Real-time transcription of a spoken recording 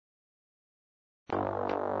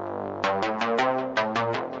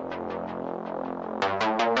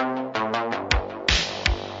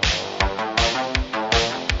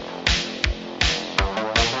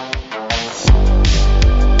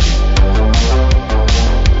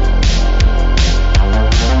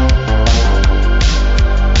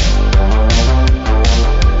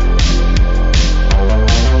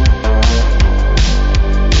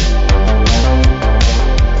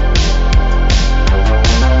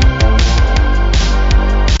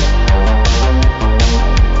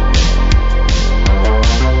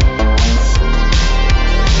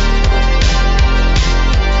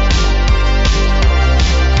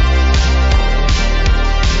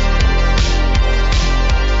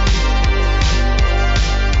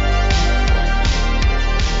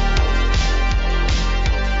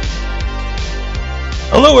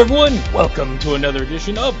everyone, welcome to another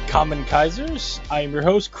edition of KAMEN KAIZERS. I am your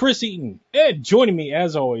host, Chris Eaton, and joining me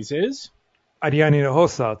as always is... Ariani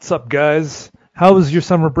Hosa. What's up, guys? How was your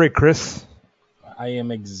summer break, Chris? I am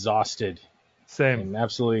exhausted. Same. I'm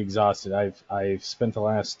absolutely exhausted. I've spent the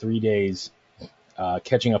last 3 days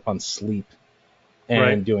catching up on sleep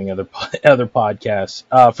and doing other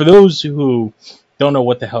podcasts. For those who don't know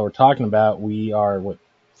what the hell we're talking about, we are,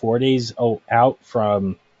 4 days out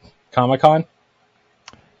from Comic-Con?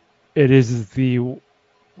 It is 4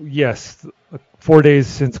 days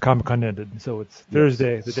since Comic-Con ended. So it's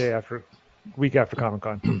Thursday, the week after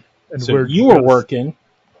Comic-Con. And so you were working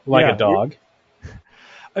like a dog.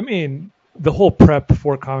 I mean, the whole prep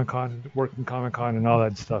for Comic-Con, working Comic-Con and all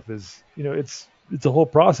that stuff is, it's a whole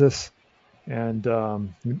process. And,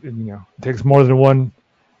 it takes more than one,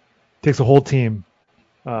 takes a whole team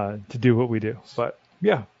to do what we do. But,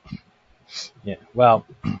 yeah. Yeah, well...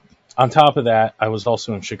 On top of that, I was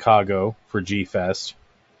also in Chicago for G-Fest.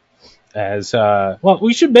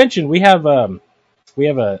 We should mention we have a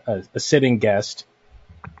sitting guest.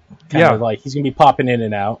 Kind of like he's gonna be popping in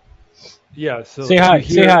and out. Yeah. So say hi,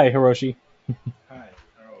 Hiroshi. Hi,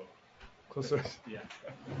 hello. Closer. Yeah.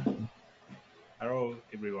 Hello,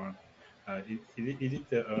 everyone. Is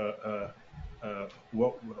it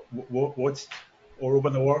what's all over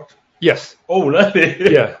the world? Yes. Oh,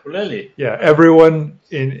 really? Yeah. Really? Yeah. Everyone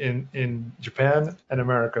in Japan and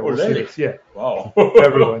America will see this. Yeah. Wow.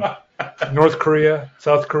 Everyone. North Korea,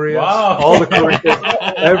 South Korea. Wow. All the Koreans.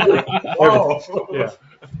 Wow. Yeah.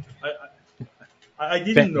 I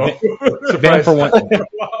didn't know. Vamp for one.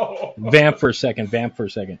 Wow. Vamp for a second. I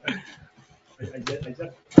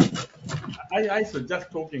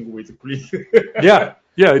just talking with Chris. Yeah.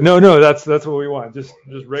 Yeah. No. That's what we want. Just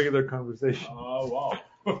regular conversation. Oh, wow.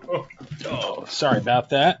 Oh, sorry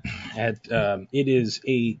about that. We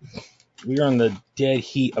are in the dead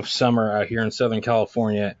heat of summer out here in Southern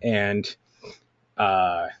California, and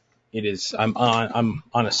I'm on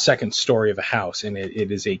a second story of a house, and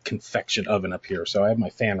it is a confection oven up here. So I have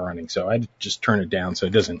my fan running, so I just turn it down so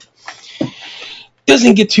it doesn't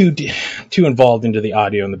get too involved into the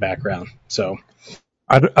audio in the background. So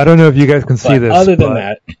I don't know if you guys can see this. Other than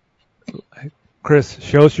that, Chris,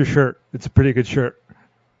 show us your shirt. It's a pretty good shirt.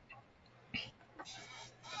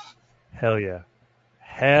 Hell yeah.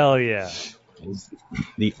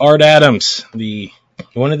 The Art Adams,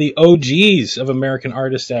 one of the OGs of American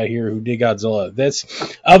artists out here who did Godzilla.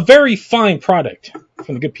 That's a very fine product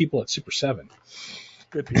from the good people at Super 7.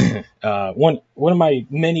 Good people. One of my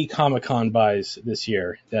many Comic-Con buys this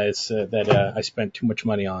year that I spent too much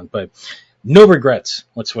money on, but no regrets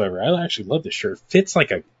whatsoever. I actually love this shirt. Fits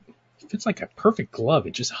like a perfect glove.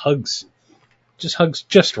 It just hugs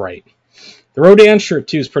just right. The Rodan shirt,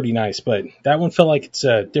 too, is pretty nice, but that one felt like it's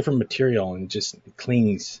a different material and just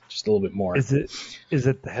clings just a little bit more. Is it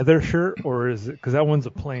the Heather shirt, or is it... Because that one's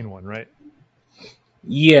a plain one, right?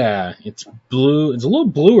 Yeah, it's blue. It's a little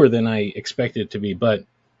bluer than I expected it to be, but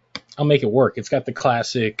I'll make it work. It's got the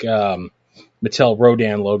classic Mattel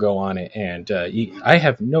Rodan logo on it, and I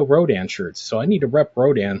have no Rodan shirts, so I need to rep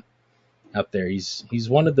Rodan out there. He's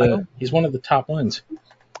one of the top ones.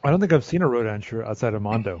 I don't think I've seen a Rodan shirt outside of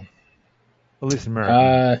Mondo. At least in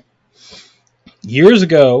America. Years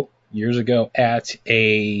ago at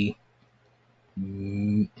a...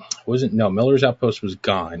 Miller's Outpost was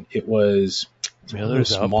gone. It was...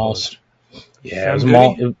 Miller's Outpost. Yeah, it was a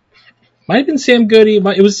mall. It might have been Sam Goody.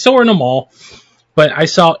 It was somewhere in a mall. But I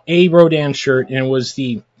saw a Rodan shirt, and it was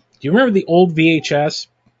the... Do you remember the old VHS?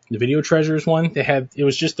 The Video Treasures one? It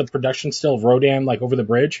was just the production still of Rodan, like, over the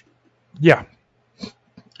bridge? Yeah.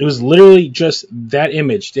 It was literally just that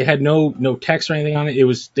image. They had no text or anything on it.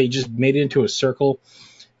 They just made it into a circle.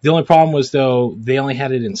 The only problem was, though, they only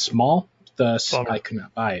had it in small. Thus, I could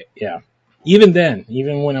not buy it. Yeah. Even then,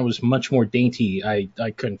 even when I was much more dainty, I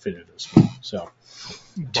couldn't fit it as small. So,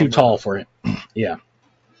 too tall for it. Yeah.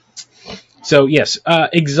 So, yes,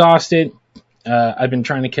 exhausted. I've been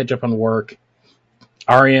trying to catch up on work.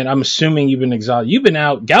 Arian, I'm assuming you've been exhausted. You've been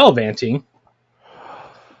out gallivanting.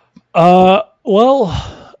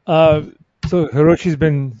 So Hiroshi's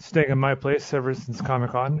been staying at my place ever since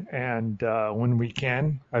Comic-Con, and when we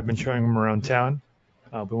can, I've been showing him around town.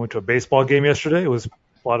 We went to a baseball game yesterday. It was a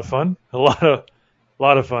lot of fun. A lot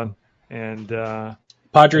of fun. And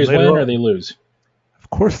Padres win or they lose? Of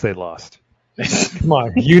course they lost. Come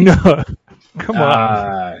on, Come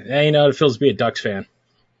on. It feels to be a Ducks fan.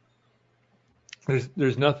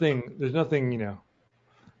 There's nothing.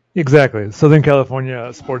 Exactly. Southern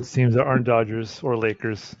California sports teams that aren't Dodgers or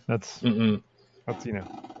Lakers. That's. No,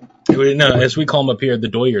 as we call them up here, the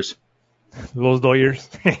Doyers. Those Doyers.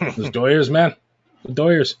 Those Doyers, man.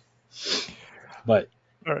 Doyers. But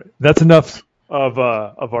all right, that's enough of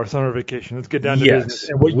our summer vacation. Let's get down to business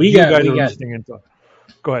and what we you got, guys we are got, listening into.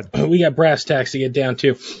 Go ahead. We got brass tacks to get down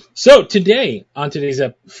to. So today, on today's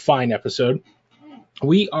fine episode,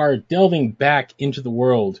 we are delving back into the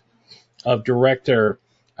world of director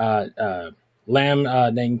Lam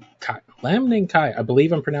Nang Kai. I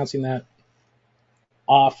believe I'm pronouncing that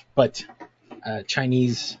off, but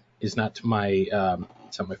Chinese is not my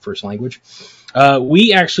it's not my first language.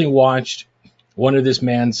 We actually watched one of this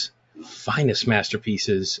man's finest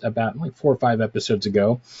masterpieces about like 4 or 5 episodes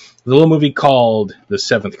ago. The little movie called The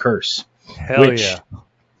Seventh Curse. Hell yeah.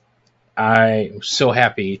 I'm so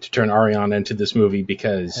happy to turn Ariana into this movie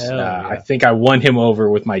because I think I won him over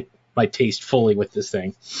with my taste fully with this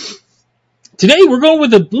thing. Today we're going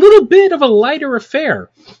with a little bit of a lighter affair,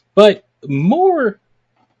 but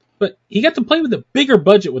he got to play with a bigger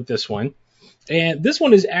budget with this one. And this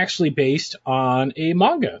one is actually based on a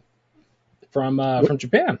manga from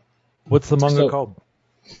Japan. What's the manga called?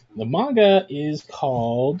 The manga is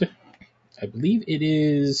called, I believe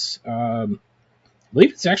it's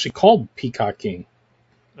actually called Peacock King.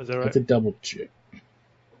 Is that right? That's a double check.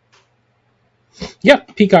 Yeah,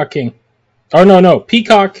 Peacock King. Oh no,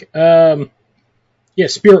 Peacock.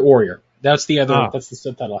 Spirit Warrior. That's the other. That's the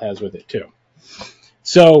subtitle it has with it too.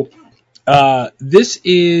 So this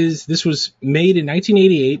was made in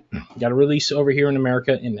 1988. Got a release over here in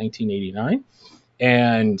America in 1989.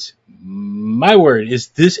 And my word, is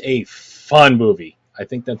this a fun movie? I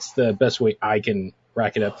think that's the best way I can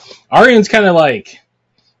rack it up. Arian's kind of like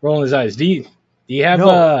rolling his eyes. Do you have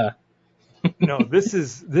No,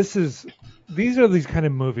 these are these kind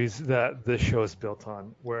of movies that this show is built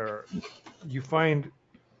on, where you find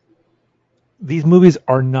these movies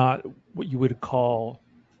are not what you would call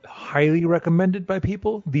highly recommended by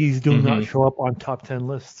people. These do not show up on top 10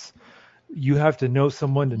 lists. You have to know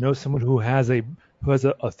someone who has a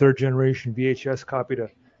third generation VHS copy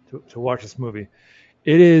to watch this movie.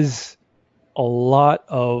 It is a lot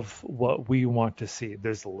of what we want to see.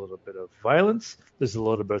 There's a little bit of violence. There's a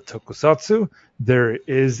little bit of tokusatsu. There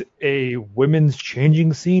is a women's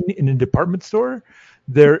changing scene in a department store.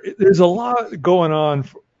 There's a lot going on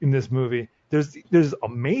in this movie. There's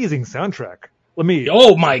amazing soundtrack.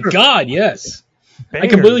 Oh my God, yes. Bangers.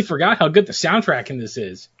 I completely forgot how good the soundtrack in this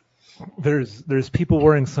is. There's people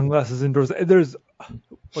wearing sunglasses indoors.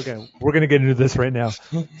 Okay, we're gonna get into this right now.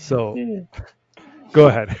 So go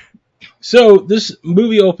ahead. So this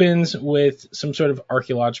movie opens with some sort of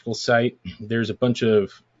archaeological site. There's a bunch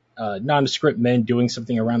of nondescript men doing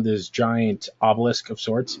something around this giant obelisk of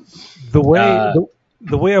sorts. The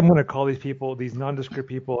way I'm going to call these people, these nondescript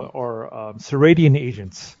people, are Seradian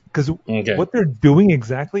agents. Because what they're doing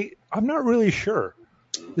exactly, I'm not really sure.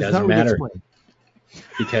 Doesn't matter.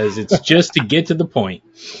 Because it's just to get to the point.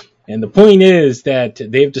 And the point is that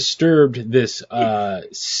they've disturbed this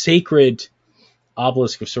sacred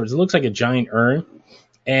obelisk of sorts. It looks like a giant urn.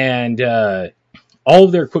 And all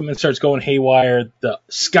of their equipment starts going haywire. The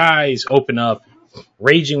skies open up,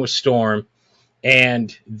 raging with storm.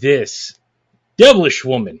 And this devilish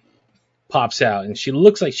woman pops out, and she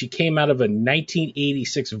looks like she came out of a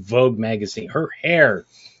 1986 Vogue magazine. Her hair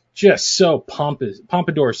just so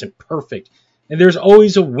pompadourous and perfect. And there's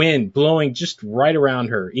always a wind blowing just right around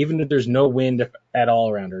her, even if there's no wind at all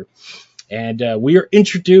around her. And we are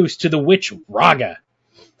introduced to the witch Raga,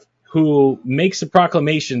 who makes a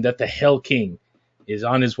proclamation that the Hell King is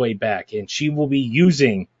on his way back, and she will be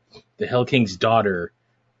using the Hell King's daughter,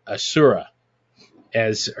 Asura,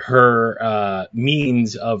 as her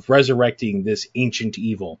means of resurrecting this ancient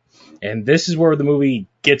evil. And this is where the movie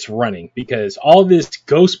gets running, because all this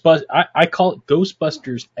I call it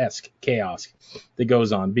Ghostbusters-esque chaos that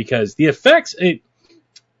goes on, because the effects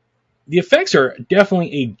are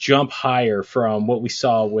definitely a jump higher from what we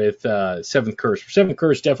saw with Seventh Curse. Seventh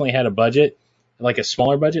Curse definitely had a budget, like a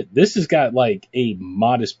smaller budget. This has got like a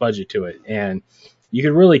modest budget to it, and you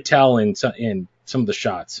can really tell in some of the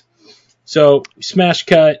shots. So, smash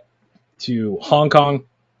cut to Hong Kong.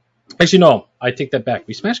 Actually, no, I take that back.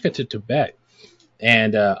 We smash cut to Tibet,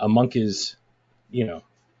 and a monk is,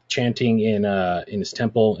 chanting in his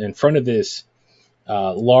temple in front of this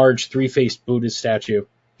large 3-faced Buddhist statue.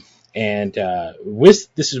 And this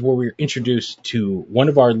is where we're introduced to one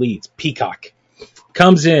of our leads, Peacock.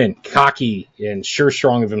 Comes in cocky and sure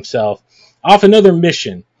strong of himself, off another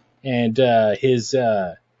mission, and his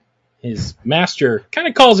master kind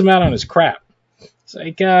of calls him out on his crap. It's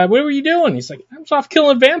like, what were you doing? He's like, I was off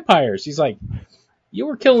killing vampires. He's like, you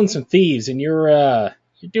were killing some thieves, and you're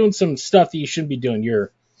doing some stuff that you shouldn't be doing. You're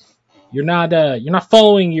not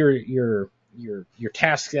following your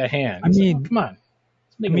tasks at hand. He's like, come on.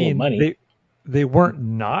 Make a little money. They weren't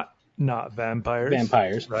not vampires.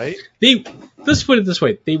 Vampires, right? Let's put it this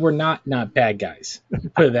way: they were not bad guys.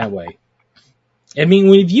 Put it that way. I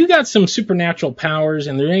mean, if you got some supernatural powers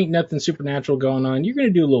and there ain't nothing supernatural going on, you're gonna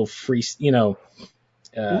do a little free,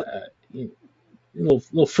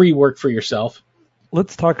 little free work for yourself.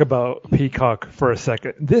 Let's talk about Peacock for a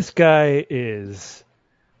second. This guy is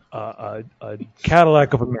a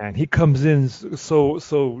Cadillac of a man. He comes in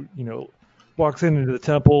so walks into the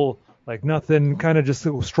temple like nothing, kind of just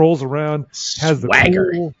strolls around, has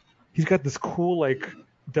Swagger. He's got this cool like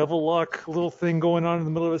devil lock little thing going on in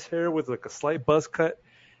the middle of his hair with like a slight buzz cut,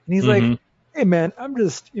 and he's like, "Hey man, I'm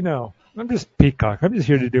just Peacock. I'm just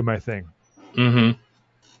here to do my thing." Mm-hmm.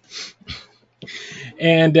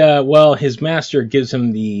 And his master gives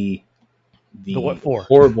him the what for?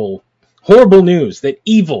 horrible news that the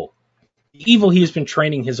evil he's been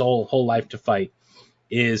training his whole life to fight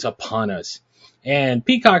is upon us. And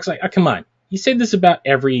Peacock's like, oh, come on, you say this about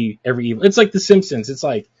every evil. It's like The Simpsons. It's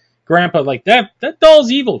like Grandpa, like that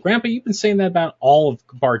doll's evil. Grandpa, you've been saying that about all of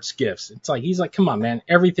Bart's gifts. It's like he's like, come on, man,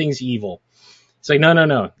 everything's evil. It's like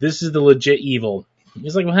no, this is the legit evil.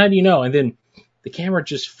 He's like, well, how do you know? And then the camera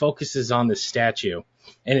just focuses on this statue,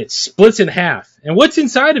 and it splits in half. And what's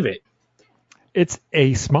inside of it? It's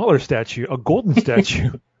a smaller statue, a golden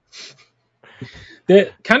statue.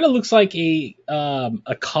 That kind of looks like a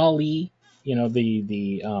Kali,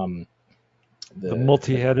 the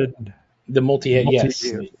multi-headed,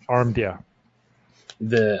 yes, armed, yeah.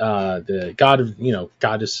 The god of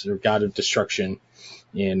goddess or god of destruction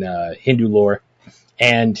in Hindu lore,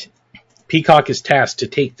 and Peacock is tasked to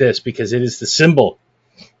take this because it is the symbol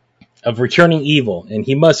of returning evil, and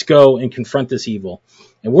he must go and confront this evil.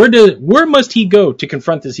 And where must he go to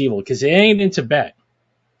confront this evil? Because it ain't in Tibet.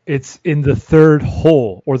 It's in the third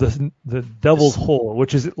hole, or the Devil's Hole,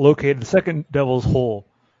 which is located, the second Devil's Hole,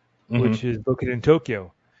 which is located in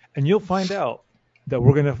Tokyo. And you'll find out that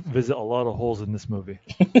we're going to visit a lot of holes in this movie.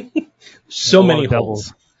 So many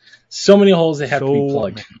holes. So many holes that have to be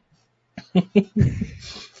plugged.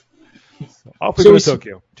 Off we go to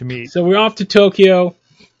Tokyo to meet. So we're off to Tokyo.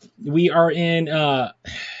 We are in a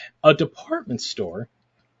department store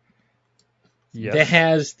that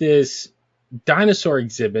has this dinosaur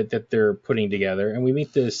exhibit that they're putting together, and we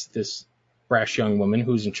meet this brash young woman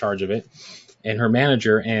who's in charge of it, and her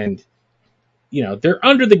manager, and they're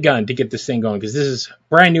under the gun to get this thing going because this is a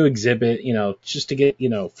brand new exhibit, just to get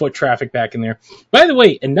foot traffic back in there. By the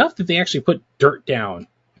way, enough that they actually put dirt down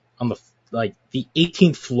on the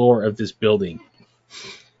 18th floor of this building.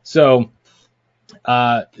 So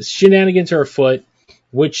shenanigans are afoot,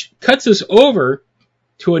 which cuts us over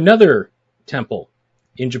to another temple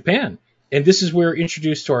in Japan. And this is where we're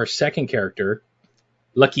introduced to our second character,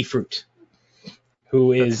 Lucky Fruit,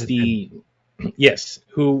 who is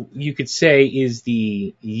who you could say is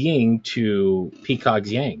the yin to Peacock's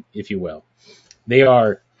yang, if you will. They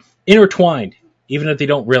are intertwined, even if they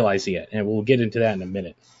don't realize it yet. And we'll get into that in a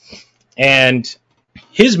minute. And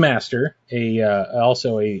his master,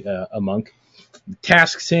 also a monk,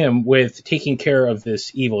 tasks him with taking care of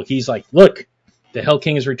this evil. He's like, look, the Hell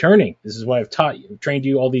King is returning. This is what I've trained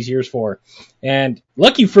you all these years for. And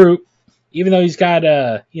Lucky Fruit, even though he's got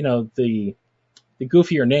the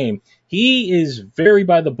goofier name, he is very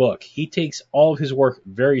by the book. He takes all of his work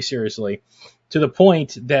very seriously, to the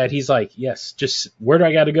point that he's like, yes, just where do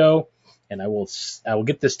I got to go? And I will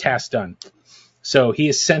get this task done. So he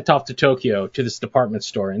is sent off to Tokyo to this department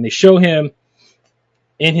store, and they show him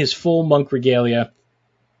in his full monk regalia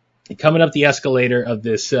coming up the escalator of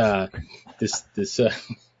this this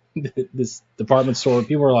department store.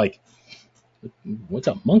 People are like, what's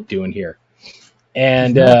a monk doing here?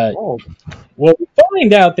 And well, we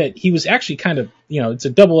find out that he was actually kind of, it's a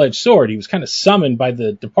double-edged sword. He was kind of summoned by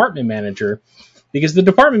the department manager, because the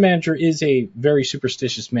department manager is a very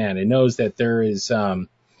superstitious man and knows that there is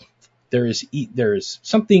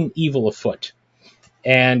something evil afoot.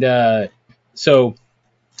 And so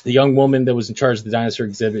the young woman that was in charge of the dinosaur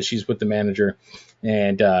exhibit, she's with the manager,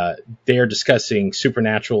 and they are discussing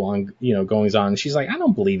supernatural goings on. And she's like, I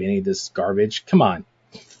don't believe any of this garbage. Come on.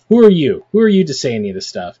 Who are you? Who are you to say any of this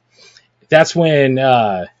stuff? That's when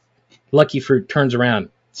Lucky Fruit turns around,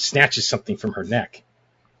 snatches something from her neck.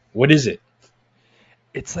 What is it?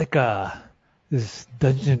 It's like this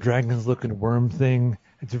Dungeons and Dragons looking worm thing.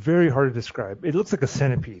 It's very hard to describe. It looks like a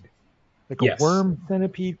centipede, like a worm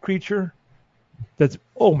centipede creature. That's,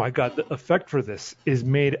 oh my God, the effect for this is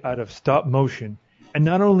made out of stop motion. And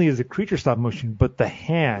not only is the creature stop motion, but the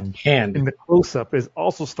hand in the close-up is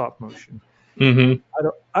also stop motion. Mm-hmm.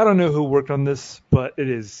 I don't know who worked on this, but it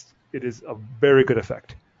is a very good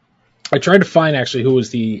effect. I tried to find actually who was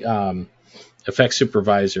the effects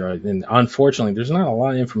supervisor, and unfortunately, there's not a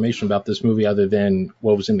lot of information about this movie other than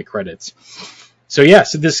what was in the credits. So yeah,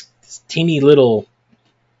 so this teeny little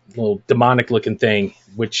demonic looking thing,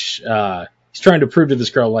 which he's trying to prove to this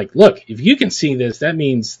girl, like, look, if you can see this, that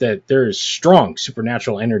means that there is strong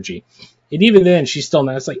supernatural energy. And even then, she's still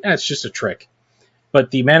not. It's like, it's just a trick.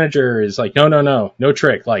 But the manager is like, no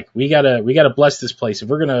trick. Like, we gotta bless this place. If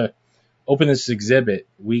we're gonna open this exhibit,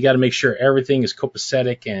 we gotta make sure everything is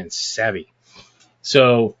copacetic and savvy.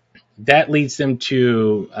 So that leads them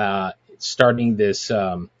to starting this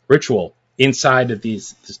ritual inside of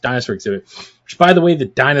this dinosaur exhibit. Which, by the way, the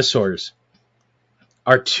dinosaurs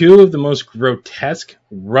are two of the most grotesque,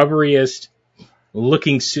 rubberiest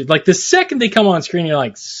looking suit. Like, the second they come on screen, you're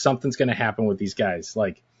like, something's going to happen with these guys.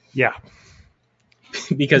 Like, yeah,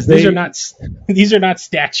 because these are not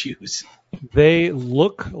statues. They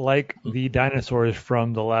look like the dinosaurs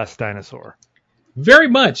from The Last Dinosaur. Very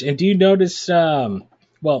much. And do you notice?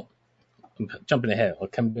 Well, I'm jumping ahead. I'll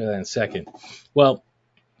come to that in a second. Well,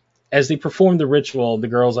 as they perform the ritual, the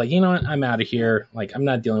girl's like, you know what? I'm out of here. Like, I'm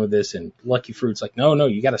not dealing with this. And Lucky Fruit's like, no,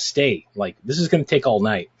 you got to stay. Like, this is going to take all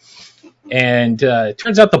night. And it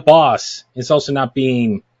turns out the boss is also not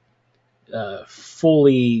being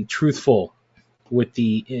fully truthful with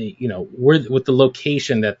the, with the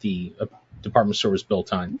location that the department store was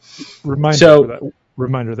built on.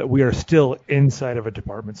 Reminder that we are still inside of a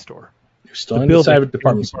department store. You're still inside of a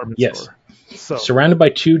department store. Yes. So, surrounded by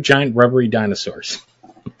two giant rubbery dinosaurs.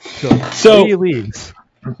 So Lady leaves.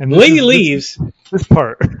 And Lady leaves. This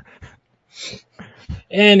part.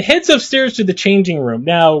 And heads upstairs to the changing room.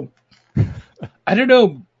 Now, I don't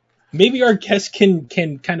know. Maybe our guests can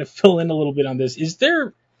kind of fill in a little bit on this. Is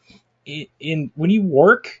there, when you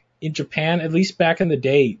work in Japan, at least back in the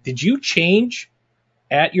day, did you change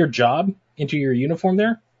at your job into your uniform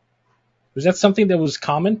there? Was that something that was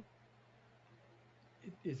common?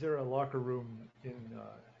 Is there a locker room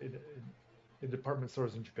in department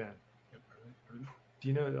stores in Japan? Do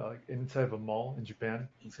you know, like, inside of a mall in Japan?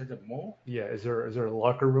 Inside the mall? Yeah. Is there a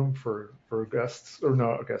locker room for guests, or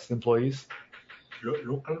no guests, employees?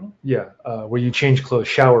 Locker room? Yeah, where you change clothes,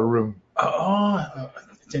 shower room.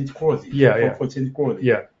 Change clothes. Yeah. For change clothes.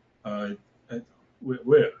 Yeah.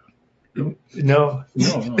 Where? No.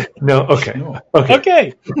 No. Okay. No.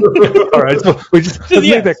 Okay. All right. So we just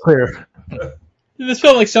make that clear. This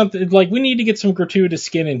felt like something like we need to get some gratuitous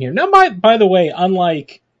skin in here. Now, by the way,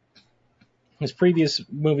 unlike this previous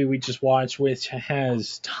movie we just watched, which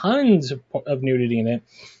has tons of nudity in it,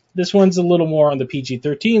 this one's a little more on the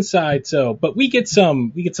PG-13 side. So, but we get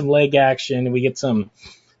some leg action, and we get some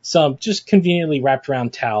just conveniently wrapped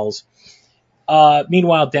around towels.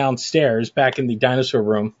 Meanwhile, downstairs, back in the dinosaur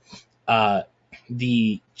room,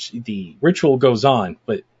 the ritual goes on,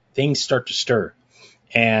 but things start to stir,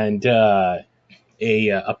 and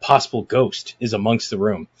a possible ghost is amongst the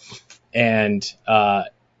room. And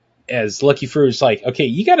as Lucky Fruit is like, okay,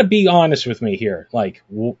 you got to be honest with me here, like,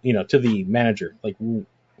 to the manager, like,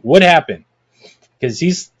 what happened?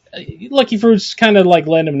 Because Lucky Fruit's kind of like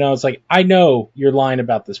letting him know, it's like, I know you're lying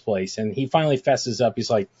about this place. And he finally fesses up. He's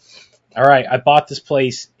like, all right, I bought this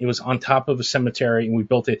place. It was on top of a cemetery, and we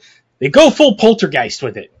built it. They go full poltergeist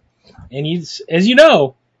with it. And as you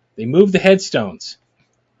know, they move the headstones.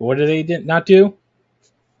 But what do they not do?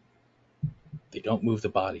 They don't move the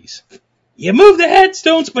bodies. You move the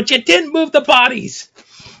headstones, but you didn't move the bodies.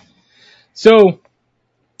 So,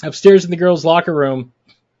 upstairs in the girls' locker room,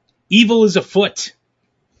 evil is afoot.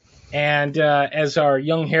 And as our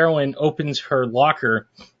young heroine opens her locker,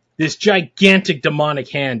 this gigantic demonic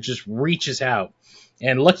hand just reaches out.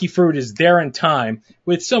 And Lucky Fruit is there in time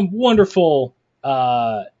with some wonderful,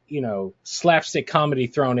 slapstick comedy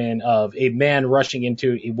thrown in of a man rushing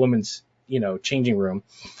into a woman's, changing room.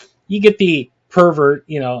 You get the pervert,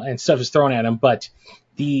 and stuff is thrown at him, but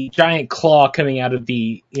the giant claw coming out of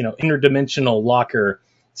the, interdimensional locker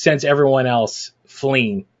sends everyone else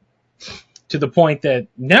fleeing, to the point that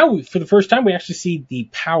now, for the first time, we actually see the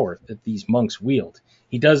power that these monks wield.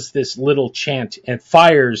 He does this little chant and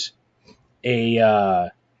fires I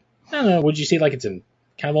don't know, would you say like it's kind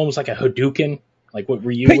of almost like a Hadouken? Like what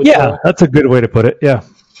Ryu would call? That's a good way to put it, yeah.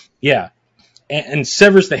 Yeah. And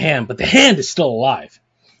severs the hand, but the hand is still alive.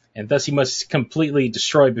 And thus he must completely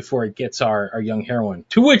destroy before it gets our young heroine.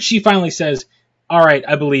 To which she finally says, all right,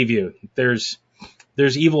 I believe you. There's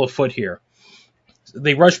evil afoot here. So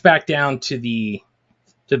they rush back down to the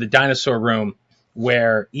dinosaur room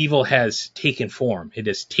where evil has taken form. It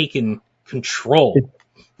has taken control.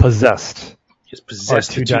 Possessed. It's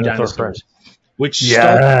possessed the two dinosaurs. Which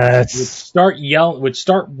yes.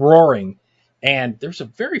 start roaring. And there's a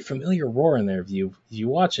very familiar roar in there. If you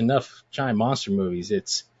watch enough giant monster movies,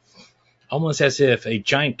 it's almost as if a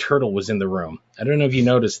giant turtle was in the room. I don't know if you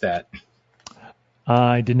noticed that.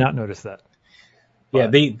 I did not notice that. Yeah,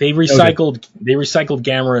 they recycled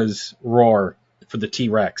Gamera's roar for the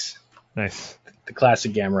T-Rex. Nice. The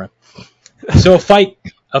classic Gamera. So a fight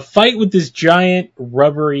with this giant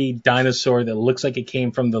rubbery dinosaur that looks like it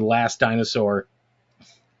came from the last dinosaur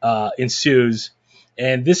ensues.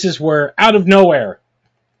 And this is where, out of nowhere,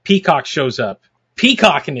 Peacock shows up.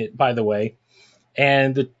 Peacocking it, by the way.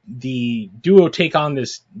 And the duo take on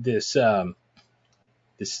this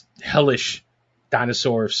hellish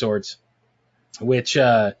dinosaur of sorts, which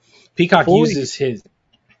Peacock uses his...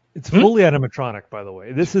 It's fully animatronic, by the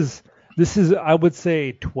way. This is I would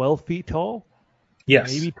say 12 feet tall.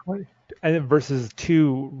 Yes. Maybe 20. And versus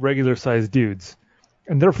two regular sized dudes.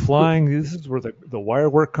 And they're flying. This is where the wire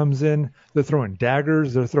work comes in. They're throwing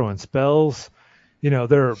daggers. They're throwing spells.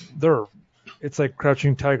 They're it's like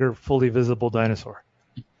Crouching Tiger, fully visible dinosaur.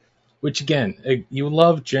 Which again, you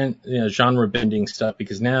love genre bending stuff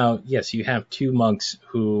because now, yes, you have two monks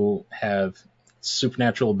who have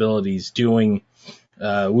supernatural abilities doing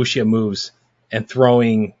wuxia moves and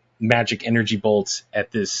throwing magic energy bolts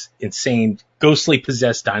at this insane, ghostly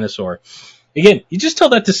possessed dinosaur. Again, you just tell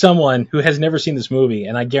that to someone who has never seen this movie,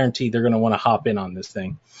 and I guarantee they're going to want to hop in on this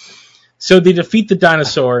thing. So they defeat the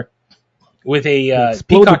dinosaur with a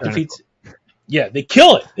Peacock defeats. Yeah, they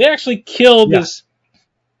kill it. They actually kill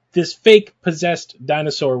this fake possessed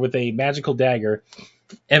dinosaur with a magical dagger.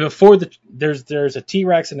 And before there's a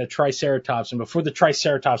T-Rex and a Triceratops, and before the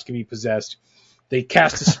Triceratops can be possessed, they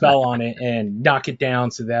cast a spell on it and knock it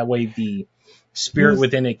down, so that way the spirit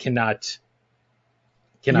within it cannot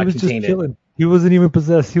contain it. He wasn't even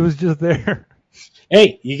possessed. He was just there.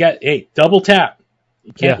 Hey, double tap.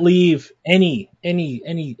 You can't leave any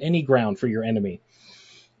ground for your enemy.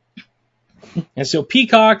 And so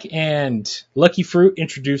Peacock and Lucky Fruit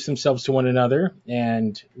introduce themselves to one another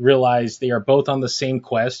and realize they are both on the same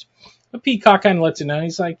quest. But Peacock kind of lets it know.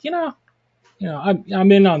 He's like,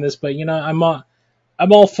 I'm in on this, but I'm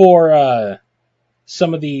all for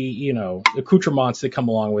some of the accoutrements that come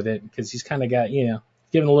along with it, because he's kind of got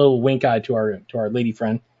giving a little wink eye to our lady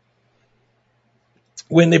friend.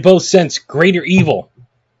 When they both sense greater evil,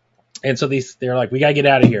 and so they're like, we gotta get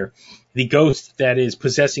out of here. The ghost that is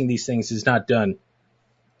possessing these things is not done.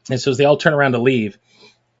 And so as they all turn around to leave,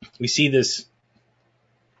 we see this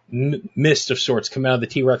mist of sorts come out of the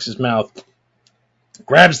T-Rex's mouth,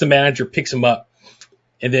 grabs the manager, picks him up,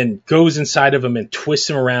 and then goes inside of him and twists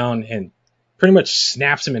him around and pretty much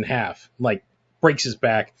snaps him in half, like breaks his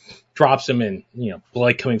back, drops him in,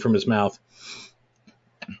 blood coming from his mouth.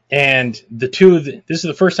 And this is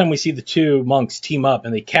the first time we see the two monks team up,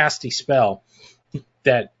 and they cast a spell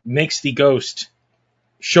that makes the ghost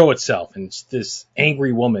show itself, and it's this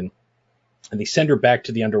angry woman, and they send her back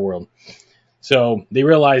to the underworld. So they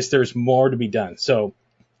realize there's more to be done. So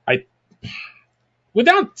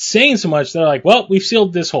without saying so much, they're like, well, we've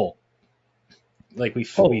sealed this hole. Like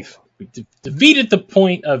we've defeated the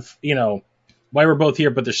point of, why we're both here,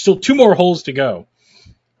 but there's still two more holes to go.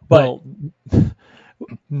 But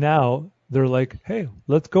now they're like, hey,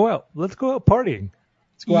 let's go out partying.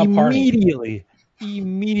 Let's go out partying.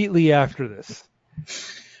 Immediately after this.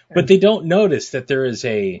 But they don't notice that there is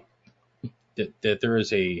a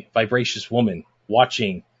vibracious woman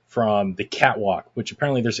watching from the catwalk, which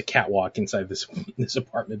apparently there's a catwalk inside this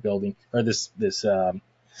apartment building, or this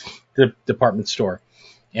department store.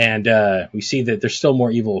 And we see that there's still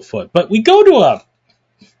more evil afoot. But we go to a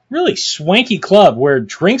really swanky club where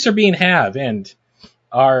drinks are being had, and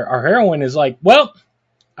our heroine is like, well,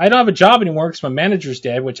 I don't have a job anymore because my manager's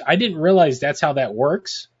dead, which I didn't realize that's how that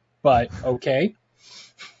works, but okay.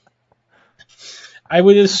 I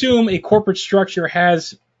would assume a corporate structure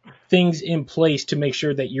has things in place to make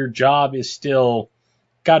sure that your job is still,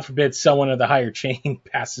 God forbid, someone of the higher chain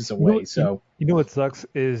passes away. What sucks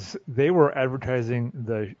is they were advertising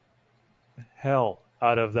the hell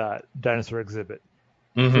out of that dinosaur exhibit.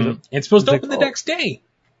 Mm-hmm. It's supposed to open the next day.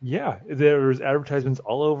 Yeah, there was advertisements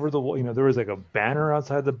all over the wall. There was like a banner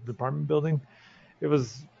outside the apartment building.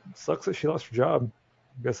 Sucks that she lost her job.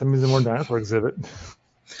 I guess that means more dinosaur exhibit.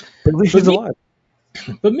 But at least she's alive.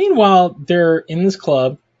 But meanwhile, they're in this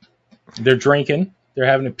club. They're drinking. They're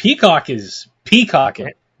having a Peacock is peacocking.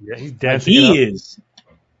 Yeah, he's dancing. He is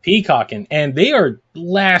peacocking, and they are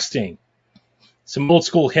blasting some old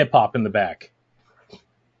school hip hop in the back.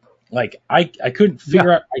 Like I couldn't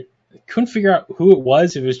figure out. I couldn't figure out who it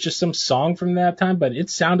was. It was just some song from that time, but it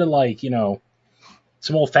sounded like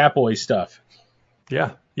some old Fat Boy stuff.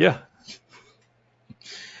 Yeah.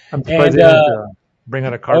 I'm surprised they didn't bring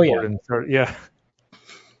out a cardboard and start. Yeah.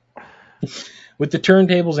 With the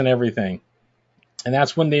turntables and everything. And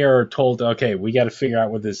that's when they are told, okay, we got to figure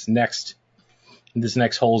out what this next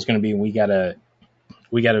hole is going to be. And we got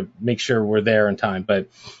to make sure we're there in time. But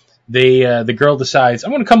the girl decides,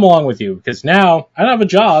 I'm going to come along with you because now I don't have a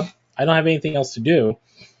job. I don't have anything else to do.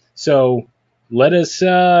 So let us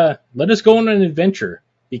go on an adventure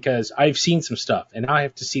because I've seen some stuff and now I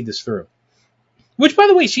have to see this through. Which, by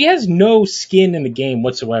the way, she has no skin in the game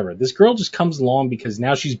whatsoever. This girl just comes along because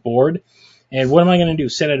now she's bored. And what am I going to do?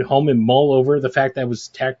 Sit at home and mull over the fact that I was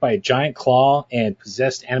attacked by a giant claw and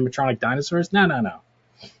possessed animatronic dinosaurs? No.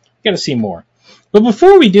 Got to see more. But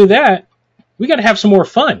before we do that, we got to have some more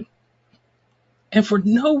fun. And for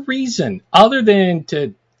no reason other than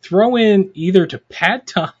to throw in either to pad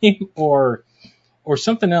time or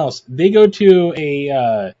something else, they go to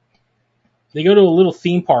a little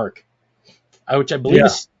theme park, which I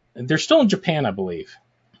believe they're still in Japan, I believe.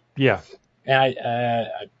 Yeah. And I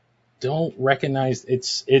don't recognize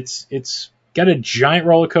it's got a giant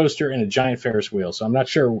roller coaster and a giant Ferris wheel, so I'm not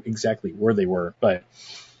sure exactly where they were, but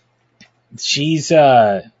she's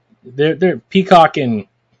they're Peacock and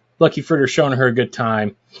Lucky Fruit are showing her a good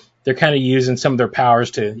time. They're kind of using some of their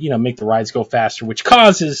powers to, make the rides go faster, which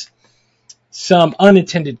causes some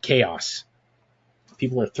unintended chaos.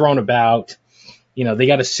 People are thrown about. They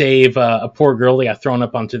got to save a poor girl. They got thrown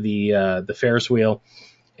up onto the Ferris wheel.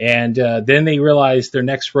 And then they realize their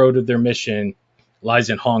next road of their mission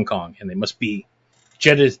lies in Hong Kong, and they must be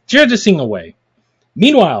jettisoning away.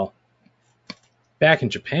 Meanwhile, back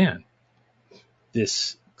in Japan,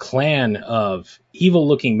 this clan of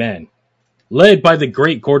evil-looking men, led by the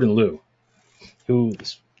great Gordon Liu, who,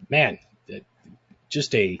 man,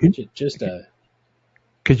 just a.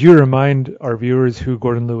 Could you remind our viewers who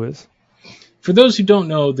Gordon Liu is? For those who don't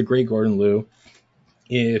know the great Gordon Liu,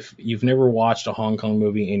 if you've never watched a Hong Kong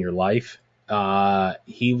movie in your life,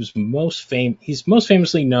 he's most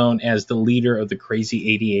famously known as the leader of the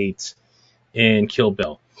Crazy 88s in Kill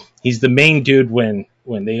Bill. He's the main dude when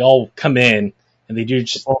they all come in and they do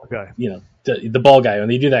just, the ball guy, when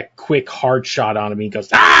they do that quick hard shot on him, he goes,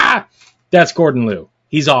 ah! That's Gordon Liu.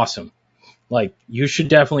 He's awesome. Like, you should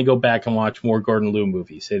definitely go back and watch more Gordon Liu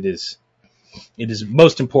movies. It is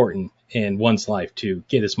most important in one's life to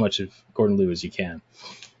get as much of Gordon Liu as you can.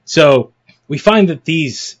 So we find that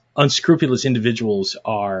these unscrupulous individuals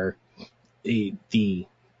are the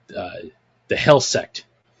Hell Sect,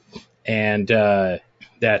 and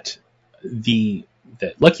that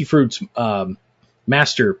Lucky Fruit's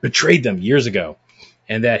master betrayed them years ago,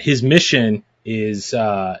 and that his mission is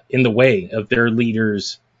in the way of their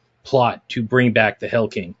leader's plot to bring back the Hell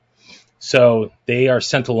King. So they are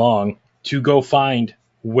sent along to go find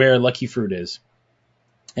where Lucky Fruit is.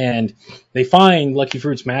 And they find Lucky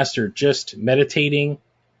Fruit's master just meditating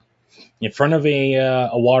in front of a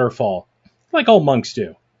waterfall, like all monks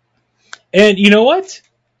do. And you know what?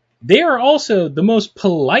 They are also the most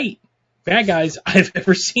polite bad guys I've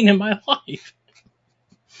ever seen in my life.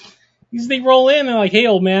 Because they roll in and they're like, hey,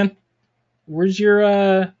 old man, where's your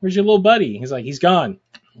little buddy? He's like, he's gone.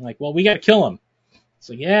 I'm like, well, we got to kill him. It's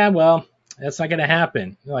like, yeah, well, that's not going to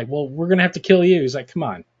happen. They're like, well, we're going to have to kill you. He's like, come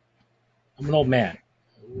on. I'm an old man.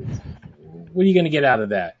 What are you going to get out of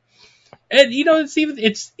that? And,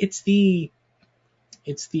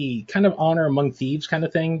 it's the kind of honor among thieves kind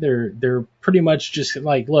of thing. They're pretty much just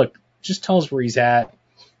like, look, just tell us where he's at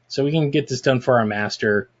so we can get this done for our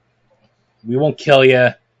master. We won't kill you.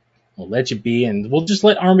 We'll let you be, and we'll just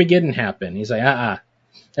let Armageddon happen. He's like,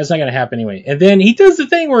 that's not going to happen anyway. And then he does the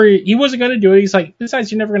thing where he wasn't going to do it. He's like, besides,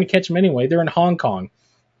 you're never going to catch him anyway. They're in Hong Kong.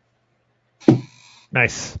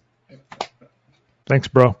 Nice. Thanks,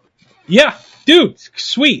 bro. Yeah, dude,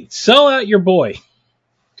 sweet. Sell out your boy.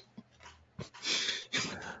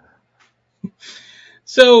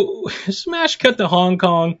 So, smash cut to Hong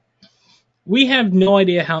Kong. We have no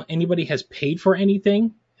idea how anybody has paid for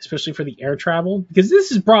anything, especially for the air travel, because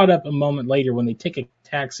this is brought up a moment later when they take a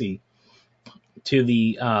taxi to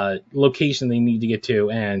the location they need to get to,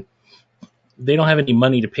 and they don't have any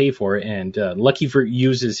money to pay for it, and Lucky Fruit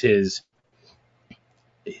uses his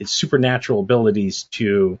supernatural abilities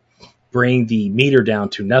to bring the meter down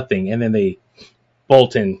to nothing, and then they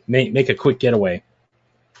bolt and make a quick getaway.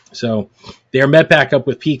 So they are met back up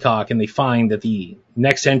with Peacock, and they find that the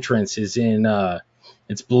next entrance is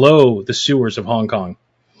it's below the sewers of Hong Kong,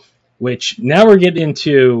 which now we're getting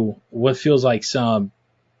into what feels like some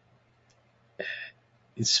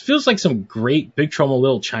great Big Trouble in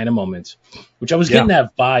Little China moments, which I was getting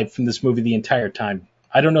that vibe from this movie the entire time.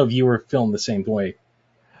 I don't know if you were feeling the same way.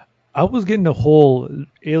 I was getting a whole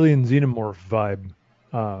Alien Xenomorph vibe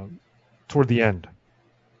toward the end.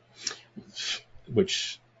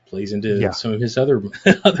 Which plays into some of his other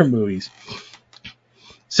movies.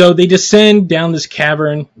 So they descend down this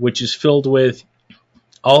cavern, which is filled with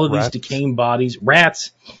all of these decaying bodies,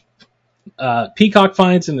 rats. Peacock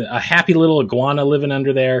finds a happy little iguana living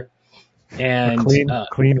under there, and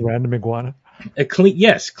clean random iguana.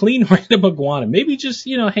 Clean random iguana. Maybe just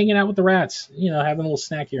hanging out with the rats, having a little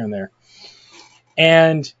snack here and there.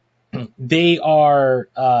 And they are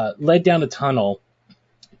led down a tunnel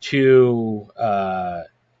to a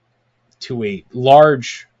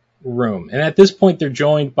large room, and at this point they're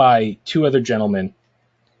joined by two other gentlemen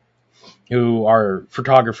who are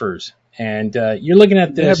photographers. And you're looking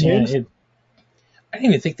at this. I didn't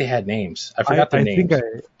even think they had names. I forgot their names.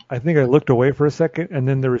 I think I looked away for a second, and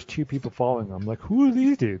then there was two people following them. I'm like, who are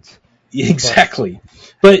these dudes? Exactly.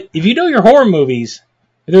 But if you know your horror movies,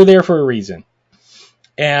 they're there for a reason.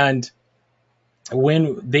 And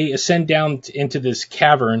when they ascend down into this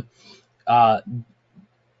cavern,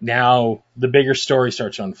 now the bigger story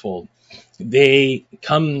starts to unfold. They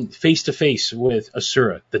come face to face with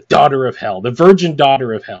Asura, the daughter of hell, the virgin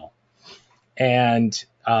daughter of hell. And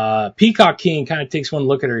Peacock King kind of takes one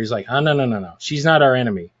look at her. He's like, oh, no. She's not our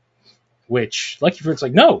enemy. Which Lucky Fruit's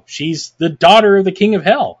like, no, she's the daughter of the king of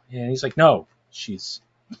hell. And he's like, no, she's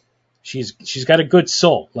got a good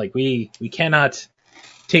soul. Like, we cannot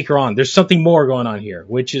take her on. There's something more going on here,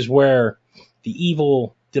 which is where the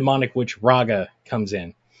evil demonic witch Raga comes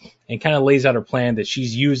in and kind of lays out her plan that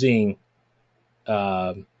she's using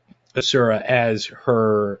Asura as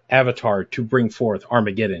her avatar to bring forth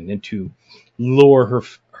Armageddon and to lure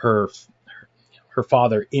her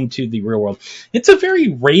father into the real world. It's a very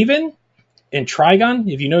Raven and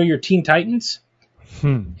Trigon, if you know your Teen Titans.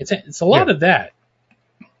 It's a lot of that.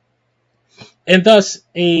 And thus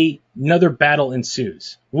another battle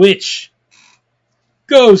ensues, which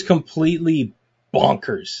goes completely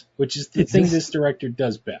bonkers, which is the thing this director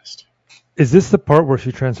does best. Is this the part where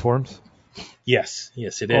she transforms? Yes,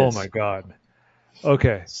 it is. Oh my god.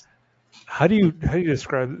 Okay. How do you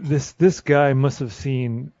describe this? This guy must have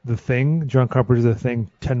seen The Thing, John Carpenter's The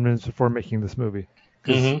Thing, 10 minutes before making this movie.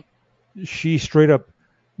 She straight up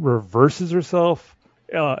reverses herself.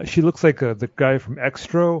 She looks like the guy from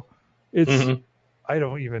Extro. It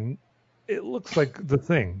looks like The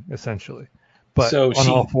Thing, essentially. But on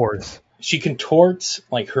all fours. She contorts,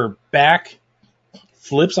 like her back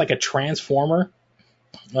flips like a transformer,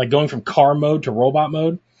 like going from car mode to robot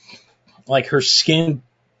mode. Like her skin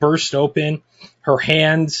burst open, her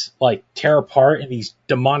hands like tear apart, and these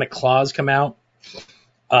demonic claws come out.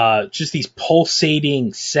 Just these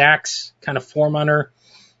pulsating sacs kind of form on her.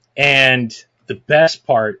 And the best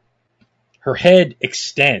part, her head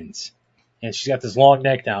extends, and she's got this long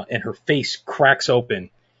neck now, and her face cracks open,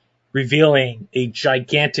 revealing a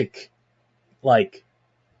gigantic, like,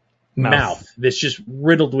 mouth that's just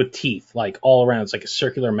riddled with teeth, like all around. It's like a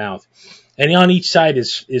circular mouth. And on each side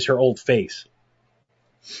is her old face.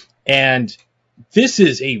 And this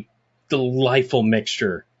is a delightful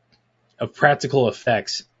mixture of practical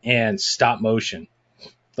effects and stop motion.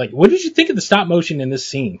 Like, what did you think of the stop motion in this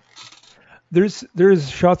scene? There's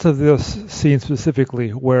shots of this scene specifically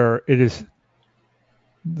where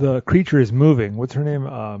the creature is moving. What's her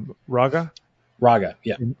name? Raga? Raga,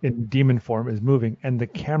 yeah. In demon form is moving, and the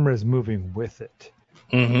camera is moving with it.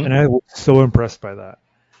 And I was so impressed by that.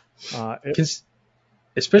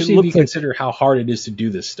 Especially if you consider how hard it is to do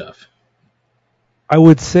this stuff. I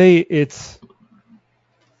would say it's,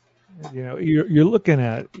 you're looking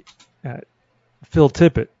at Phil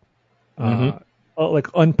Tippett, like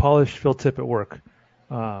unpolished Phil Tippett work,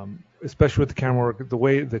 especially with the camera work, the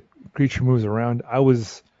way the creature moves around.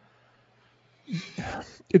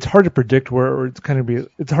 It's hard to predict where it's going to be.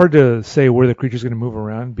 It's hard to say where the creature's going to move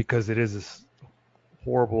around because it is this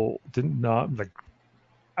horrible,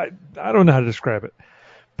 I don't know how to describe it,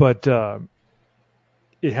 but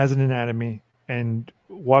it has an anatomy, and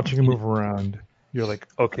watching it move around, you're like,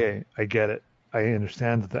 okay, I get it. I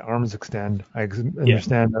understand that the arms extend. I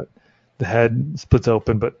understand that the head splits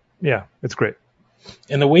open, but yeah, it's great.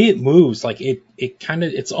 And the way it moves, like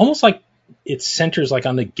it's almost like it centers like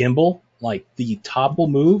on the gimbal, like the top will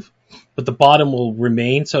move, but the bottom will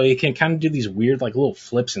remain. So it can kind of do these weird, like little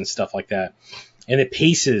flips and stuff like that. And it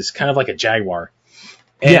paces kind of like a jaguar.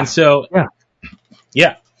 And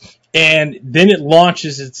yeah. And then it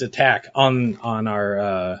launches its attack on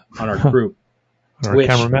our group.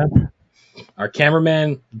 Our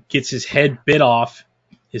cameraman gets his head bit off.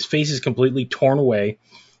 His face is completely torn away.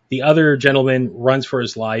 The other gentleman runs for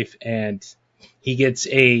his life, and he gets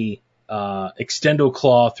a extendo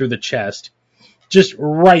claw through the chest, just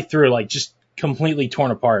right through, like just completely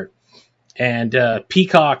torn apart. And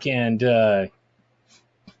Peacock and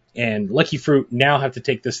Lucky Fruit now have to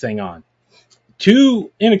take this thing on.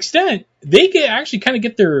 To an extent, they can actually kind of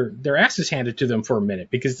get their asses handed to them for a minute,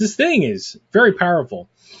 because this thing is very powerful.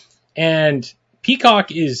 And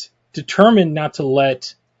Peacock is determined not to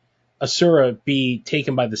let Asura be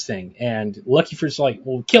taken by this thing. And Lucky Fruit's like,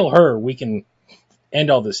 well, kill her, we can end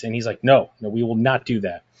all this. And he's like, no, we will not do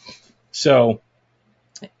that. So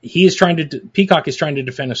Peacock is trying to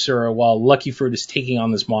defend Asura while Lucky Fruit is taking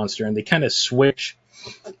on this monster, and they kind of switch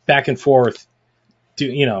back and forth,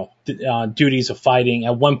 duties of fighting.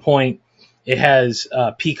 At one point, it has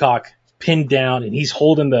Peacock pinned down, and he's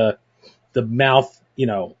holding the mouth,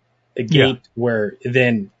 agape, where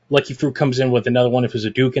then Lucky Fruit comes in with another one of his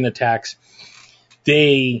Hadouken attacks.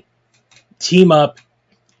 They team up,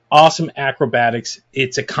 awesome acrobatics.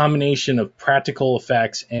 It's a combination of practical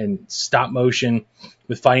effects and stop motion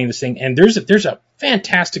with fighting this thing. And there's a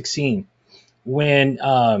fantastic scene when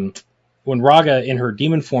Raga in her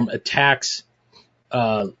demon form attacks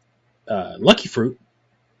Lucky Fruit,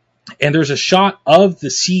 and there's a shot of the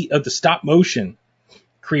stop motion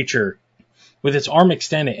creature with its arm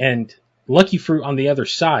extended and Lucky Fruit on the other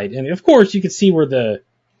side. And of course you can see where the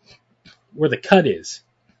cut is.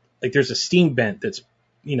 Like there's a steam vent that's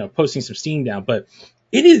posting some steam down, but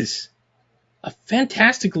it is a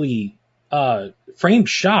fantastically framed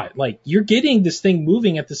shot. Like you're getting this thing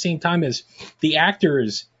moving at the same time as the actor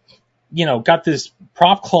is, got this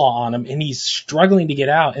prop claw on him and he's struggling to get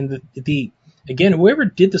out. And again, whoever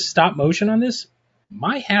did the stop motion on this,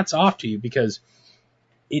 my hat's off to you, because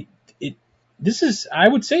this is, I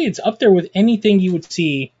would say it's up there with anything you would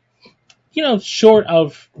see, short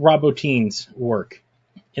of Rob Bottin's work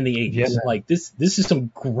in the 80s. Yeah. Like this is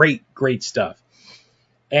some great stuff.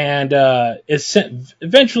 And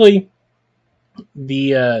eventually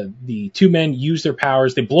the two men use their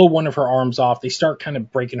powers. They blow one of her arms off. They start kind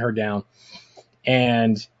of breaking her down,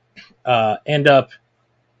 and end up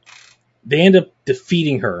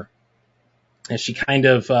defeating her. And she kind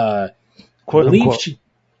of quote unquote.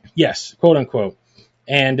 Yes, quote unquote.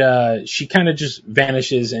 And she kind of just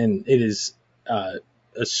vanishes, and it is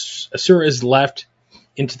Asura is left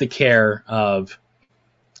into the care of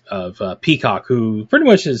Peacock, who pretty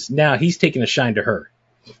much he's taking a shine to her.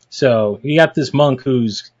 So you got this monk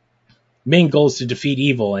whose main goal is to defeat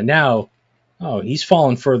evil, and now, he's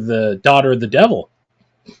fallen for the daughter of the devil.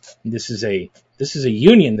 This is a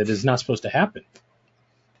union that is not supposed to happen.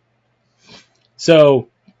 So,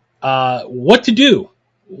 what to do?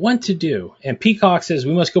 And Peacock says,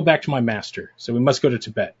 we must go back to my master. So we must go to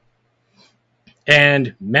Tibet.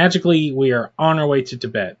 And magically, we are on our way to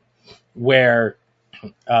Tibet, where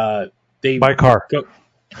they by car.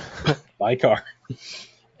 By car.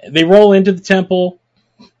 They roll into the temple.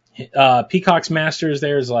 Peacock's master is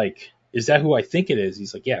there. Is like, is that who I think it is?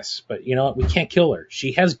 He's like, yes, but you know what? We can't kill her.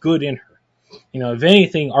 She has good in her. If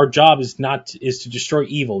anything, our job is to destroy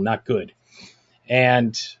evil, not good.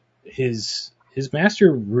 And his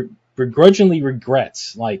master begrudgingly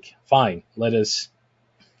regrets, like, fine, let us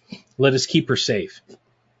keep her safe.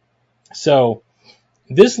 So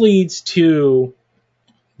this leads to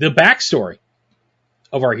the backstory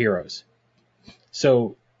of our heroes.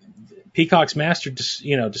 So Peacock's master,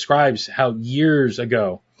 describes how years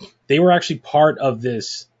ago they were actually part of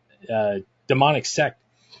this demonic sect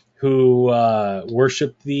who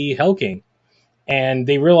worshipped the Hell King, and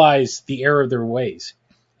they realized the error of their ways.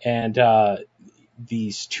 And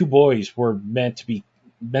these two boys were meant to be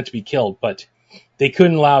killed, but they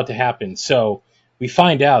couldn't allow it to happen. So we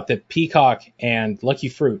find out that Peacock and Lucky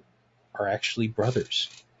Fruit are actually brothers.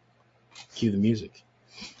 Cue the music.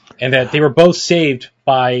 And that they were both saved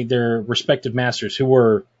by their respective masters, who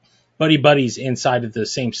were buddies inside of the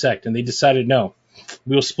same sect. And they decided, no,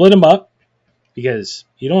 we'll split them up, because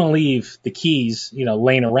you don't want to leave the keys,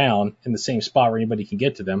 laying around in the same spot where anybody can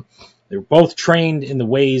get to them. They were both trained in the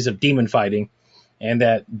ways of demon fighting, and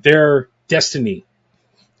that their destiny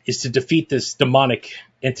is to defeat this demonic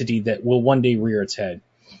entity that will one day rear its head.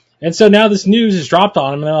 And so now this news is dropped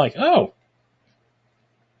on them, and they're like, oh,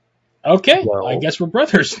 okay, well, I guess we're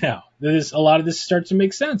brothers now. A lot of this starts to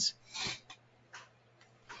make sense.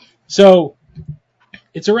 So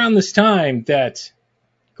it's around this time that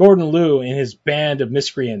Gordon Liu and his band of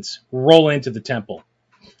miscreants roll into the temple.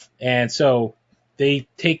 And so they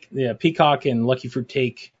take Peacock and Lucky Fruit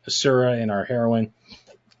take Asura and our heroine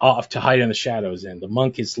off to hide in the shadows, and the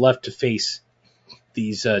monk is left to face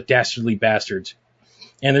these dastardly bastards.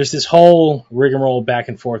 And there's this whole rigmarole back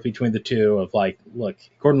and forth between the two of like, look,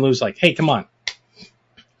 Gordon Liu's like, hey, come on,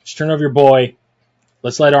 just turn over your boy.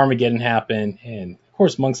 Let's let Armageddon happen. And of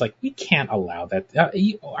course, Monk's like, we can't allow that.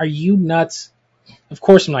 Are you nuts? Of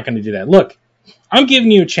course I'm not going to do that. Look, I'm giving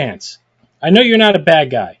you a chance. I know you're not a bad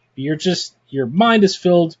guy. Your mind is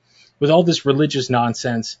filled with all this religious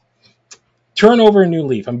nonsense. Turn over a new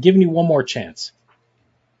leaf. I'm giving you one more chance.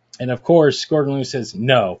 And of course, Gordon Liu says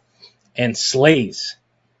no and slays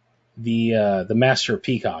the master of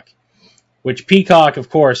Peacock, which Peacock, of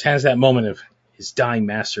course, has that moment of his dying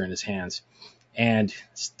master in his hands and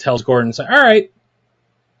tells Gordon, all right,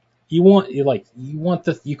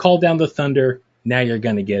 you called down the thunder, now you're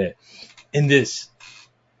going to get it. And this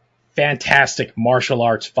fantastic martial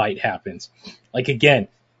arts fight happens. Like, again,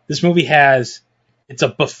 this movie it's a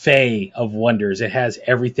buffet of wonders. It has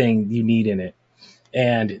everything you need in it.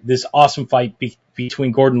 And this awesome fight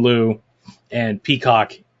between Gordon Liu and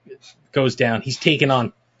Peacock goes down. He's taking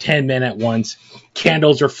on 10 men at once.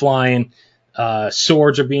 Candles are flying.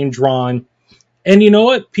 Swords are being drawn. And you know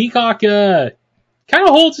what? Peacock kind of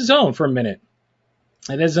holds his own for a minute.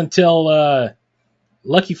 It is until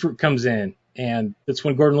Lucky Fruit comes in. And that's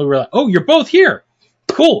when Gordon Liu realized, oh, you're both here.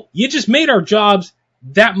 Cool. You just made our jobs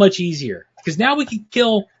that much easier. Because now we can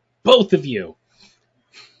kill both of you.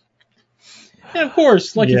 And of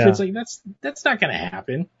course, Lucky Fruit's like, that's not going to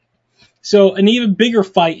happen. So an even bigger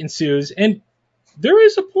fight ensues. And there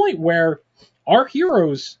is a point where our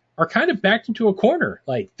heroes are kind of backed into a corner.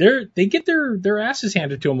 Like, they get their asses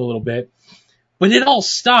handed to them a little bit. But it all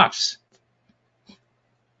stops.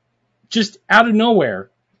 Just out of nowhere.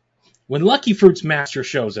 When Lucky Fruit's master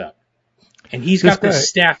shows up, and he's got this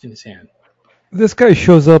staff in his hand. This guy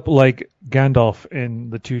shows up like Gandalf in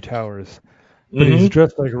The Two Towers, but he's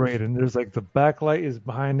dressed like Raiden. There's like the backlight is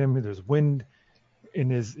behind him. There's wind in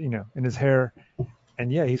his hair,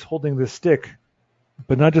 and he's holding this stick,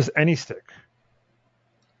 but not just any stick.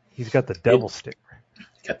 He's got the devil stick.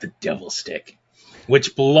 Got the devil stick,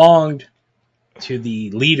 which belonged to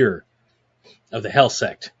the leader of the Hell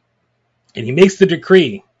Sect, and he makes the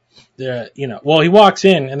decree. He walks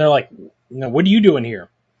in and they're like, what are you doing here?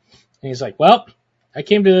 And he's like, well, I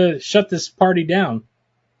came to shut this party down.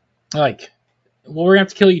 They're like, well, we're going to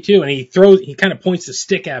have to kill you too. And he kind of points the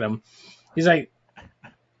stick at him. He's like,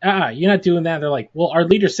 you're not doing that. They're like, well, our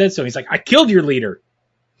leader said so. He's like, I killed your leader.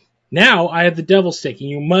 Now I have the devil stick and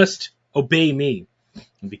you must obey me.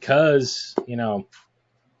 And because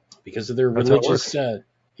of their religious,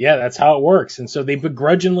 that's how it works. And so they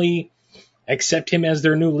begrudgingly accept him as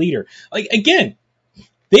their new leader. Like, again,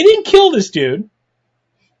 they didn't kill this dude.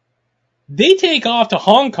 They take off to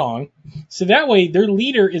Hong Kong, so that way their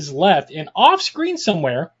leader is left and off screen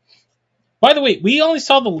somewhere. By the way, we only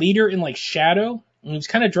saw the leader in like shadow, and he was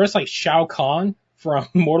kind of dressed like Shao Kahn from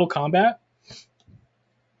Mortal Kombat.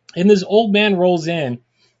 And this old man rolls in,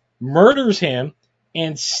 murders him,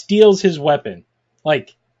 and steals his weapon.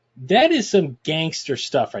 Like, that is some gangster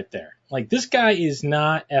stuff right there. Like, this guy is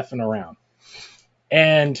not effing around.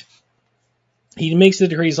 And he makes the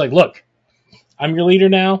decree. He's like, look, I'm your leader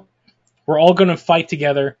now. We're all going to fight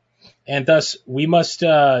together. And thus, we must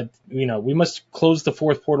close the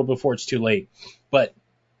fourth portal before it's too late. But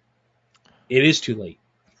it is too late.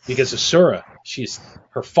 Because Asura,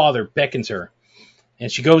 her father beckons her. And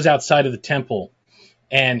she goes outside of the temple.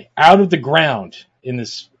 And out of the ground, in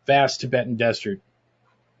this vast Tibetan desert,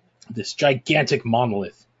 this gigantic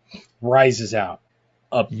monolith rises out.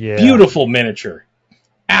 A beautiful miniature.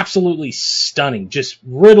 Absolutely stunning, just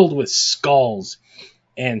riddled with skulls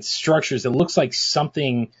and structures that looks like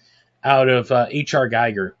something out of H.R.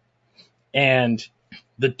 Geiger. And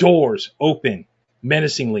the doors open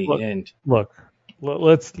menacingly.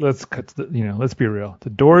 Let's cut. Let's be real. The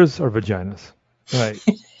doors are vaginas, right?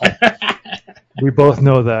 We both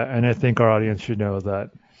know that, and I think our audience should know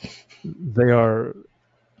that they are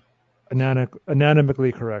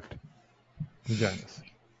anatomically correct vaginas.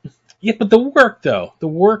 Yeah, but the work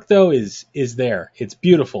though is there. It's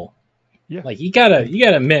beautiful. Yeah. Like you gotta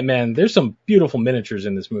admit, man, there's some beautiful miniatures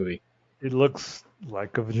in this movie. It looks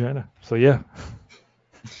like a vagina. So yeah.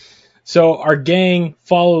 So our gang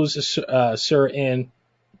follows Sir in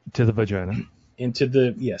to the vagina. Into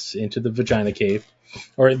the vagina cave.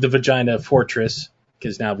 Or the vagina fortress,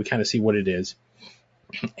 because now we kind of see what it is.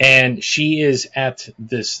 And she is at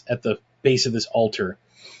the base of this altar.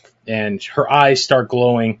 And her eyes start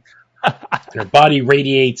glowing. And her body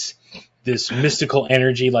radiates this mystical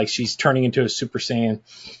energy like she's turning into a Super Saiyan.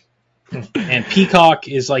 And Peacock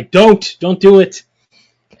is like, don't do it.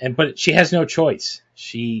 But she has no choice.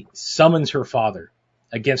 She summons her father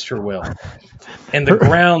against her will. And the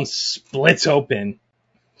ground splits open.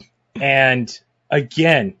 And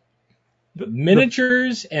again, the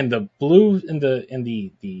miniatures and the blue and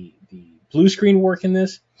the blue screen work in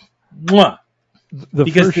this, The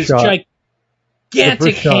because first this shot,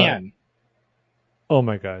 gigantic hand. Oh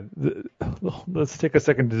my God! Let's take a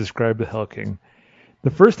second to describe the Hell King. The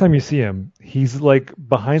first time you see him, he's like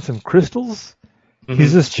behind some crystals. Mm-hmm.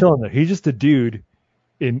 He's just chilling there. He's just a dude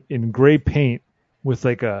in gray paint with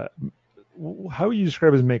like how would you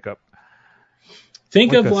describe his makeup?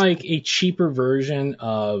 Think of like a cheaper version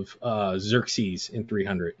of Xerxes in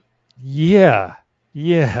 300. Yeah.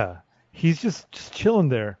 He's just chilling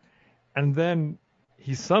there, and then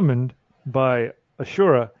he's summoned by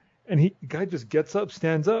Ashura, and the guy just gets up,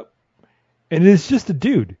 stands up, and it's just a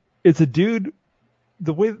dude. It's a dude.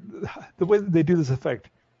 The way that they do this effect,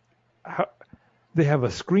 they have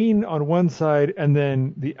a screen on one side, and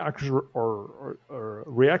then the actors are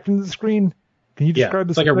reacting to the screen. Can you describe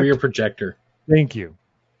this? It's like effect? a rear projector. Thank you.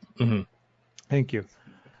 Mm-hmm. Thank you.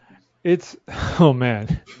 It's oh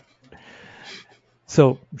man.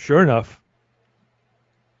 So sure enough,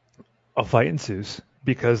 a fight ensues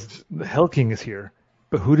because the Hell King is here.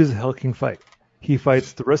 But who does the Hell King fight? He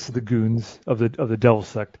fights the rest of the goons of the Devil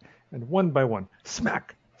Sect, and one by one,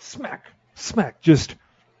 smack, smack, smack. Just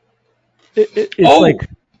it's like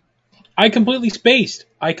I completely spaced.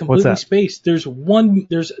 There's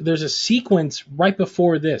a sequence right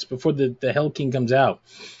before this, before the Hell King comes out,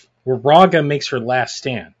 where Raga makes her last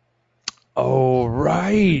stand. Oh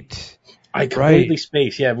right. I completely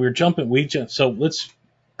spaced. Yeah, we jumped. So let's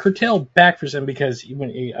curtail back for a second because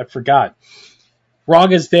I forgot.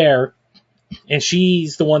 Raga's there, and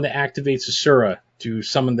she's the one that activates Asura to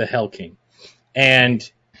summon the Hell King. And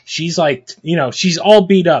she's like, she's all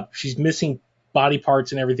beat up. She's missing body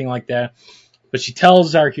parts and everything like that. But she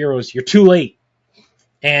tells our heroes, "You're too late."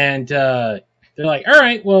 And they're like, "All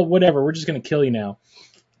right, well, whatever. We're just going to kill you now."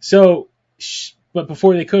 So, but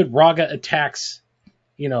before they could, Raga attacks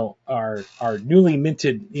our newly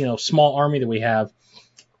minted, small army that we have,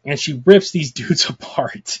 and she rips these dudes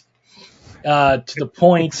apart to the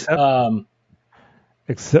point.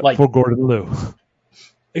 Except for Gordon Liu.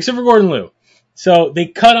 Except for Gordon Liu. So they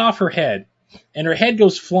cut off her head, and her head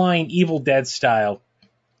goes flying Evil Dead style,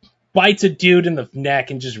 bites a dude in the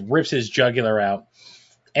neck and just rips his jugular out.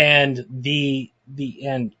 And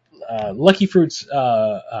Lucky Fruit's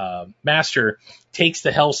master takes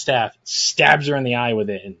the Hell Staff, stabs her in the eye with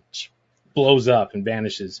it, and blows up and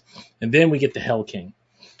vanishes. And then we get the Hell King.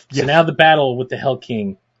 So now the battle with the Hell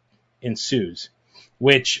King ensues,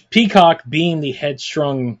 which Peacock, being the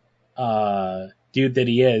headstrong dude that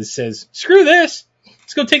he is, says, "Screw this!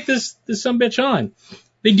 Let's go take this sumbitch on."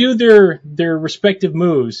 They do their respective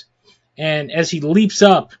moves, and as he leaps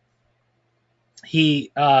up,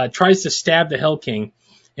 he tries to stab the Hell King.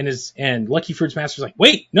 And Lucky Fruit's master's like,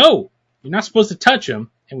 "Wait, no, you're not supposed to touch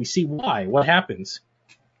him." And we see why. What happens?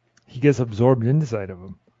 He gets absorbed inside of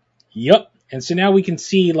him. Yep. And so now we can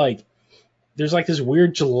see there's this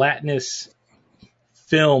weird gelatinous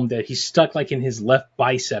film that he's stuck in his left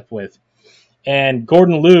bicep with. And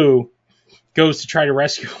Gordon Liu goes to try to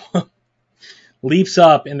rescue him, leaps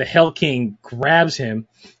up, and the Hell King grabs him.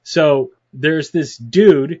 So there's this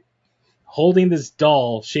dude holding this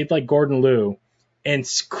doll shaped like Gordon Liu, and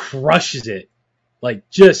crushes it,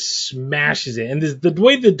 just smashes it. And the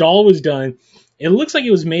way the doll was done, it looks like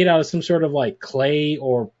it was made out of some sort of clay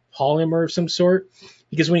or polymer of some sort,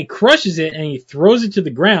 because when he crushes it and he throws it to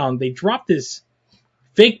the ground, they drop this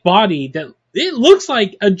fake body that it looks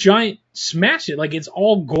like a giant smash it. It's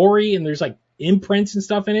all gory and there's imprints and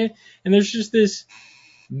stuff in it. And there's just this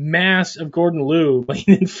mass of Gordon Liu laying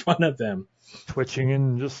in front of them. Twitching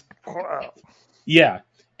and just... Yeah.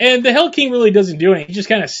 And the Hell King really doesn't do anything. He just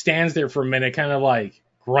kind of stands there for a minute, kind of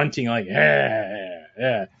grunting,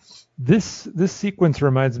 yeah. This sequence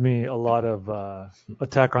reminds me a lot of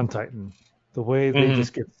Attack on Titan. The way they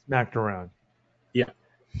just get smacked around. Yeah.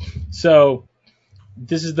 So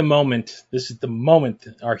this is the moment,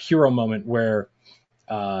 our hero moment, where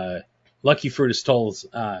Lucky Fruit is told,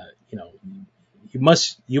 you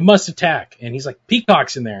must attack. And he's like,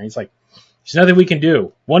 "Peacock's in there." And he's like, "There's nothing we can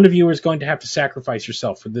do. One of you is going to have to sacrifice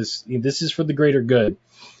yourself for this. This is for the greater good."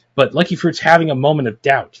 But Lucky Fruit's having a moment of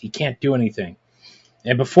doubt. He can't do anything.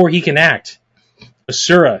 And before he can act,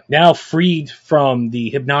 Asura, now freed from the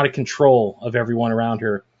hypnotic control of everyone around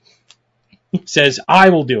her, says, "I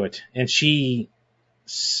will do it." And she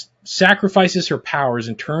sacrifices her powers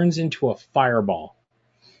and turns into a fireball.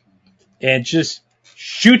 And just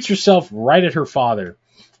shoots herself right at her father.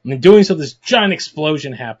 And in doing so, this giant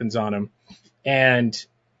explosion happens on him. And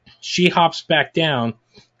she hops back down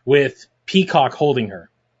with Peacock holding her.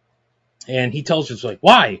 And he tells her,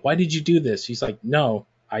 "Why? Why did you do this?" He's like, "No,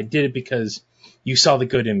 I did it because you saw the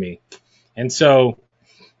good in me." And so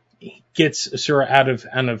gets Asura out of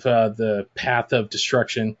the path of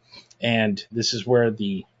destruction, and this is where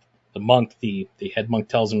the monk, the head monk,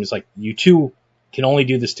 tells him, is like, you two can only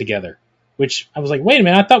do this together. Which I was like, wait a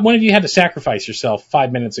minute, I thought one of you had to sacrifice yourself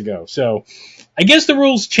 5 minutes ago. So I guess the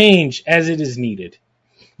rules change as it is needed.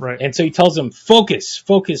 Right. And so he tells them, focus,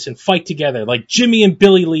 and fight together, like Jimmy and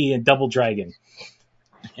Billy Lee in Double Dragon.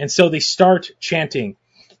 And so they start chanting,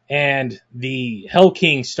 and the Hell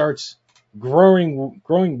King starts growing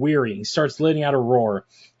weary. He starts letting out a roar,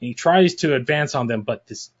 and he tries to advance on them, but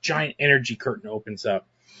this giant energy curtain opens up,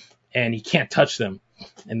 and he can't touch them.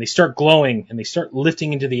 And they start glowing, and they start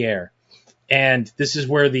lifting into the air. And this is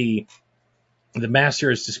where the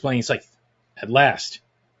master is displaying. It's like, at last,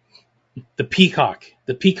 the Peacock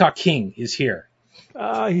King is here.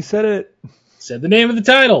 He said it. Said the name of the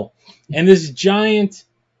title. And this giant,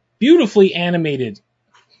 beautifully animated,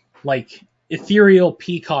 like ethereal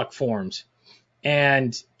peacock forms,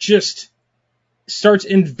 and just starts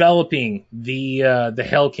enveloping the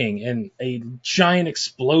Hell King, and a giant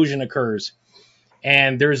explosion occurs,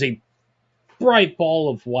 and there's a bright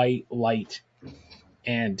ball of white light,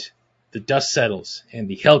 and the dust settles, and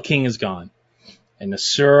the Hell King is gone, and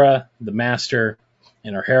Asura, the master,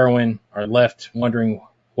 and our heroine are left wondering,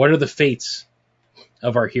 what are the fates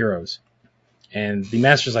of our heroes? And the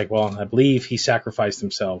master's like, well, I believe he sacrificed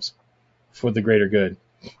themselves for the greater good.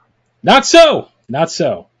 Not so.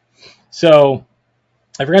 So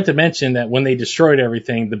I forgot to mention that when they destroyed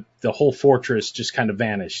everything, the whole fortress just kind of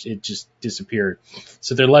vanished. It just disappeared.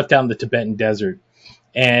 So they're left out in the Tibetan desert.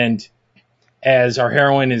 And as our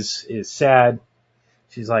heroine is sad,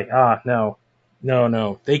 she's like, no.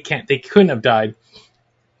 They couldn't have died.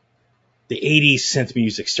 The 80s synth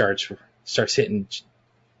music starts hitting,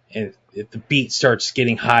 and the beat starts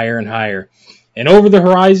getting higher and higher. And over the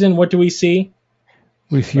horizon, what do we see?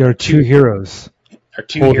 We see our two heroes. Our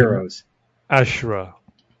two heroes. Ashura.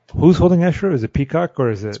 Who's holding Ashura? Is it Peacock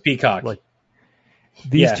or is it? It's Peacock. Like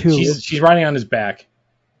these two. She's riding on his back.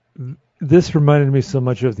 This reminded me so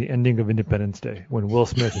much of the ending of Independence Day when Will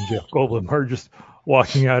Smith and Jeff Goldblum are just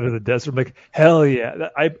walking out of the desert. I'm like, hell yeah.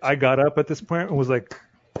 I got up at this point and was like,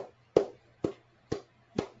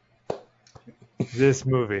 this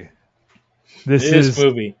movie. This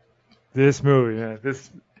movie, man.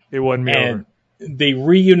 It won me over. They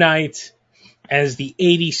reunite as the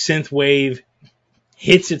 80s synth wave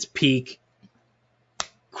hits its peak.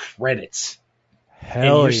 Credits.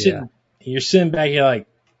 Hell yeah. You're sitting back, you're like,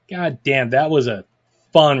 God damn, that was a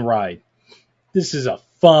fun ride. This is a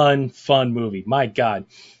fun movie. My God.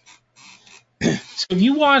 So if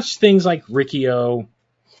you watch things like Rikio,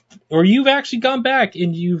 or you've actually gone back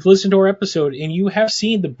and you've listened to our episode and you have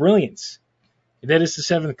seen the brilliance that is the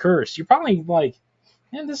Seventh Curse, you're probably like,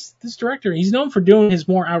 man, this director, he's known for doing his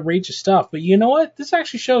more outrageous stuff, but you know what? This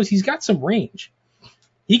actually shows he's got some range.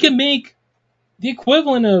 He can make the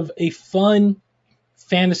equivalent of a fun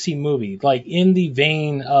fantasy movie, like in the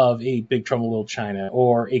vein of a Big Trouble in Little China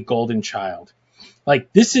or a Golden Child.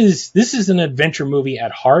 Like this is an adventure movie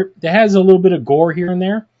at heart that has a little bit of gore here and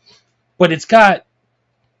there, but it's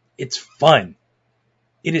fun.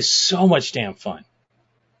 It is so much damn fun.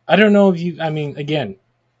 I don't know if again,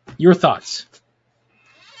 your thoughts.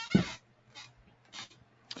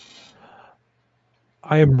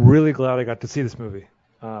 I am really glad I got to see this movie.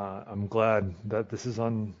 I'm glad that this is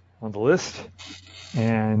on the list,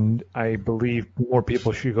 and I believe more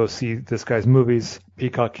people should go see this guy's movies,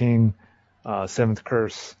 Peacock King, Seventh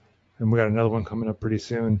Curse, and we got another one coming up pretty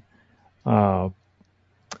soon.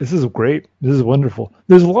 This is great. This is wonderful.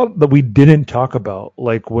 There's a lot that we didn't talk about,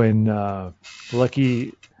 like when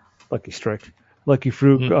Lucky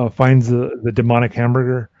Fruit finds the demonic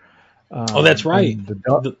hamburger. That's right.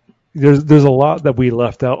 There's a lot that we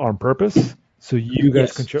left out on purpose, so you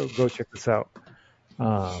guys can go check this out.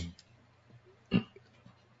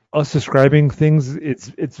 Us describing things,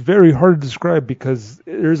 it's very hard to describe because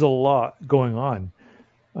there's a lot going on.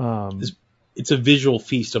 It's a visual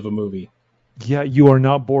feast of a movie. Yeah, you are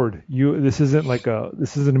not bored. This isn't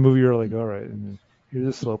a movie you're like, all right, and here's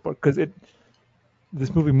a slow part, because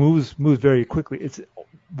this movie moves very quickly. It's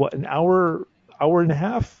what, an hour and a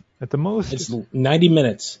half at the most. It's 90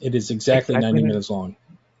 minutes. It is exactly 90 minutes long.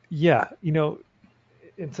 Yeah,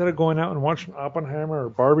 instead of going out and watching Oppenheimer or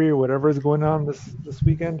Barbie or whatever is going on this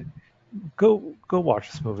weekend, go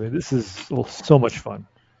watch this movie. This is so much fun.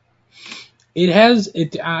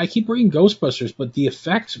 I keep reading Ghostbusters, but the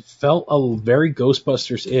effects felt very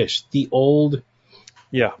Ghostbusters-ish. The old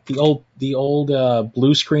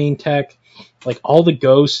blue screen tech, like all the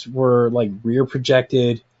ghosts were like rear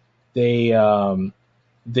projected.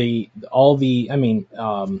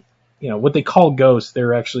 what they call ghosts.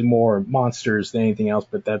 They're actually more monsters than anything else.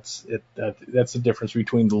 But that's it. That's the difference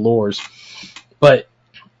between the lores. But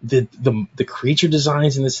the creature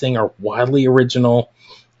designs in this thing are wildly original.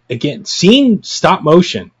 Again, seeing stop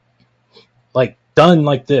motion, like done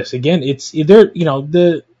like this. Again, it's either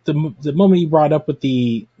the moment you brought up with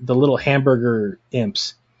the little hamburger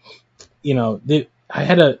imps.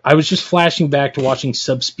 I was just flashing back to watching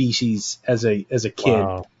Subspecies as a kid.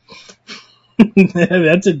 Wow.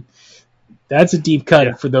 That's a deep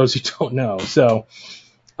cut for those who don't know. So,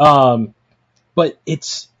 but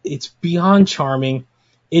it's beyond charming.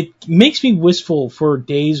 It makes me wistful for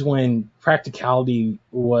days when practicality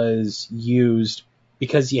was used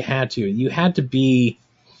because you had to. You had to be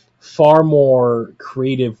far more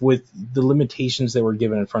creative with the limitations that were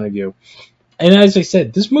given in front of you. And as I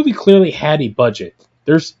said, this movie clearly had a budget.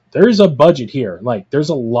 There's a budget here. Like there's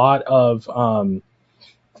a lot of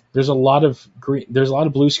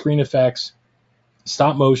blue screen effects,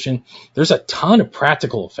 stop motion. There's a ton of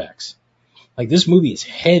practical effects. Like this movie is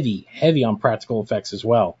heavy on practical effects as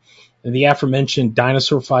well. And the aforementioned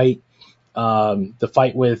dinosaur fight, the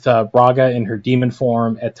fight with Braga in her demon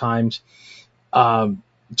form at times,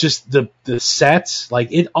 just the sets, like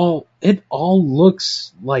it all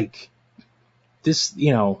looks like this.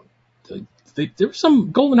 There was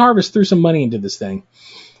some Golden Harvest threw some money into this thing,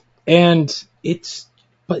 and it's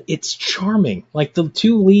charming. Like the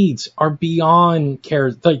two leads are beyond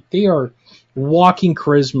care. Like they are walking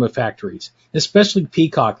charisma factories, especially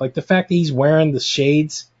Peacock. Like the fact that he's wearing the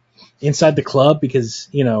shades inside the club because,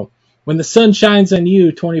 when the sun shines on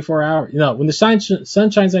you 24 hours, when the sun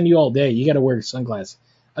shines on you all day, you got to wear sunglasses.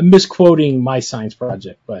 I'm misquoting my science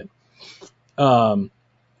project, but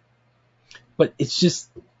it's just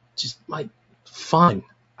like fun.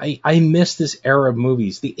 I miss this era of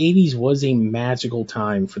movies. The 80s was a magical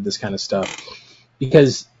time for this kind of stuff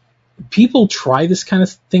because people try this kind of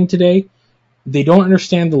thing today. They don't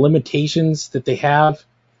understand the limitations that they have.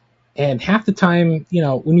 And half the time,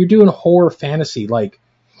 when you're doing a horror fantasy, like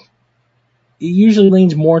it usually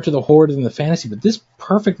leans more to the horror than the fantasy, but this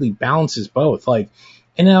perfectly balances both. Like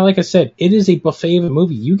I said, it is a buffet of a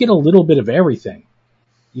movie. You get a little bit of everything.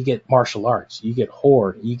 You get martial arts, you get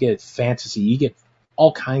horror, you get fantasy, you get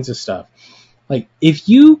all kinds of stuff. Like if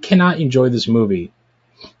you cannot enjoy this movie,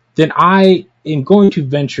 then I am going to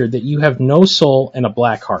venture that you have no soul and a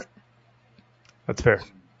black heart. That's fair.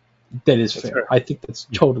 That is fair. I think that's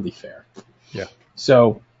totally fair. Yeah.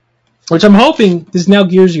 So, which I'm hoping this now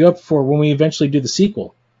gears you up for when we eventually do the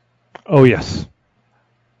sequel. Oh yes.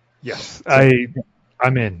 Yes.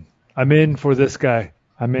 I'm in. I'm in for this guy.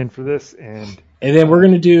 I'm in for this, and then we're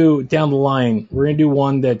gonna do down the line. We're gonna do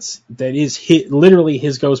one that is literally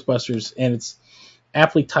his Ghostbusters, and it's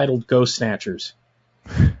aptly titled Ghost Snatchers.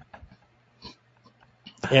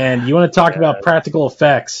 And you want to talk about practical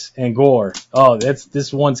effects and gore? Oh,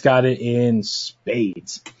 this one's got it in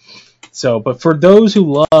spades. So, but for those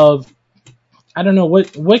who love, I don't know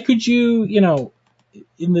what could you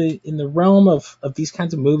in the realm of these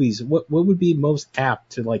kinds of movies, what would be most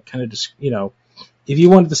apt to like kind of just if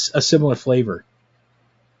you wanted a similar flavor?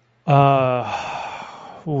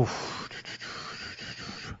 I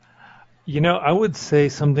would say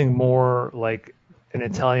something more like an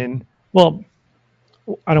Italian. Well,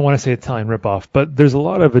 I don't want to say Italian ripoff, but there's a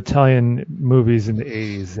lot of Italian movies in the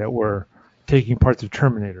 80s that were taking parts of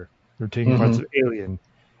Terminator. They're taking parts of Alien,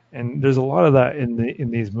 and there's a lot of that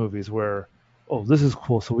in these movies where, oh, this is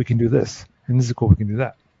cool, so we can do this, and this is cool, we can do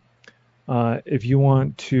that. If you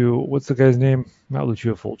want to, what's the guy's name? Not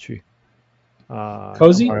Lucio Fulci.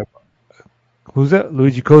 Cozy? Who's that?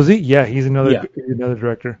 Luigi Cozy? Yeah, he's another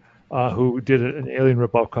director who did an Alien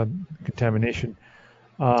ripoff Contamination.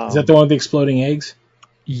 Is that the one with the exploding eggs?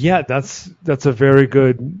 Yeah, that's a very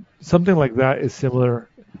good. Something like that is similar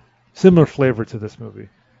flavor to this movie.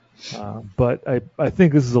 But I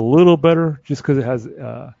think this is a little better just because it has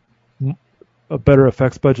a better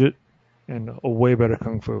effects budget and a way better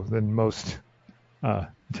kung fu than most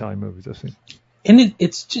Italian movies I've seen. And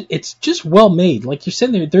it's just well made. Like you're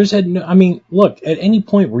sitting there, look, at any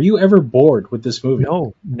point, were you ever bored with this movie?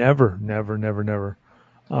 No, never.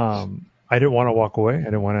 I didn't want to walk away.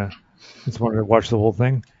 Just wanted to watch the whole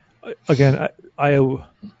thing. Again, I am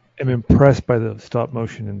impressed by the stop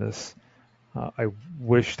motion in this. I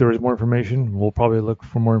wish there was more information. We'll probably look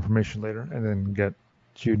for more information later and then get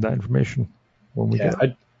you that information when we get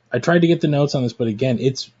it. I tried to get the notes on this, but again,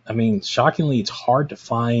 shockingly, it's hard to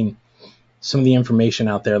find some of the information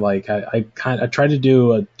out there. Like I tried to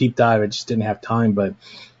do a deep dive. I just didn't have time, but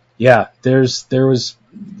yeah, there was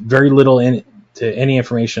very little in it to any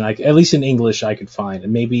information at least in English I could find,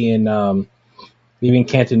 and maybe in maybe in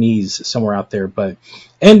Cantonese somewhere out there.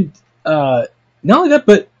 And not only that,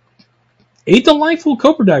 but a delightful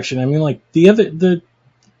co-production. I mean, like the other,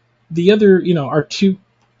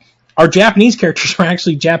 our Japanese characters were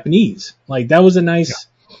actually Japanese. Like that was a nice. Yeah.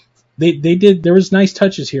 There was nice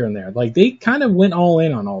touches here and there. Like they kind of went all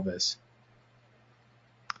in on all this.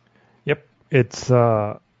 Yep, it's.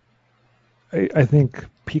 I think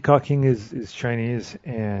Peacock King is Chinese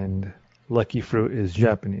and Lucky Fruit is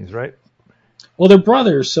Japanese, right? Well, they're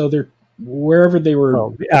brothers, so they're wherever they were.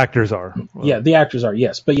 Well, the actors are. Well, yeah, the actors are.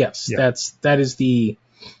 Yes, but yes, yeah. that is the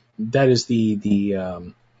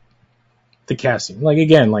casting. Like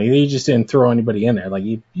again, like they just didn't throw anybody in there. Like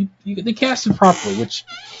they casted properly, which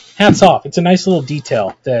hats off. It's a nice little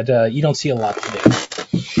detail that you don't see a lot today.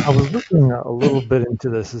 I was looking a little bit into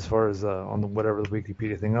this as far as on the whatever the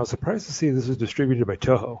Wikipedia thing. I was surprised to see this was distributed by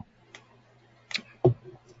Toho.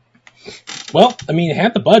 Well, I mean, it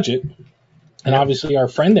had the budget, and obviously our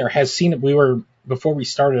friend there has seen it. Before we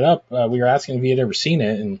started up, we were asking if he had ever seen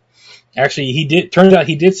it, and actually he did. Turns out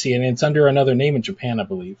he did see it, and it's under another name in Japan, I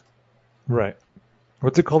believe. Right.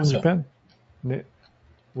 What's it called in Japan?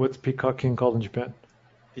 What's Peacock King called in Japan?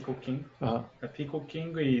 Peacock King. Uh-huh. Peacock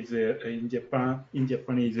King is in Japan. In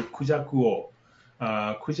Japanese, Kujaku-o.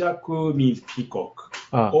 Kujaku means peacock.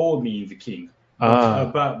 O means king.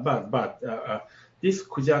 But this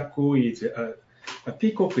Kujaku is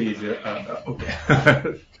peacock is okay.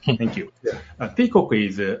 Thank you. Yeah. Peacock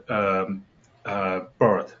is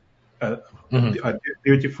bird. A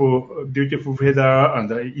beautiful feather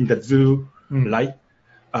and in the zoo, right?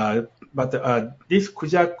 But this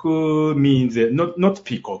Kujaku means not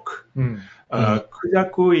peacock.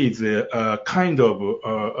 Kujaku is a kind of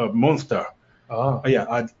a monster.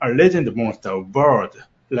 A legend monster, a bird,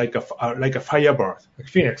 like a firebird, like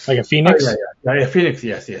phoenix, like a phoenix. Yeah, phoenix.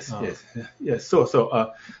 Yes. So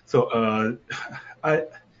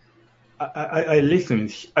I listen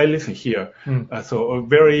here. So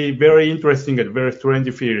very, very interesting and very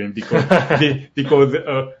strange feeling because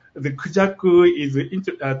the Kujaku is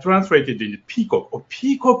translated in peacock or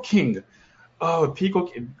Peacock King. Oh, Peacock!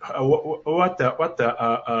 What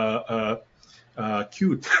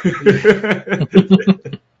cute.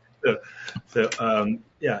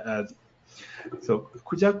 So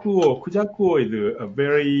Kujaku is a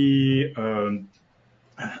very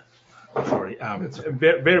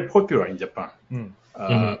very popular in Japan.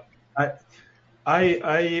 I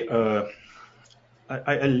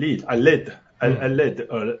read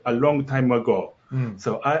a long time ago.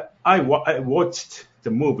 So I watched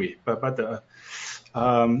the movie, but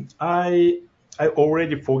I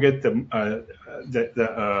already forget the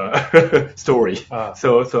story.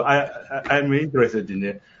 So I'm interested in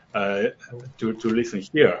it to listen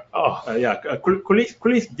here.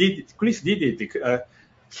 Chris did it.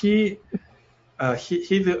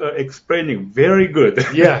 He's explaining very good.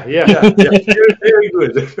 Yeah, very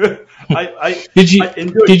good.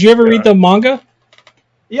 Did you ever read the manga?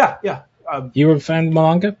 Yeah. You were a fan of the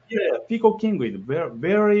manga? Yeah, Peacock King is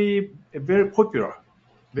very popular.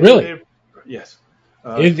 Really? Yes.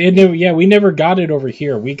 We never got it over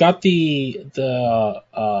here. We got the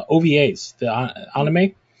OVAs, the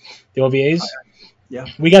anime, the OVAs. Yeah.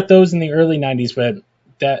 We got those in the early 90s, but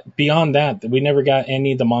beyond that, we never got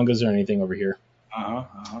any of the mangas or anything over here.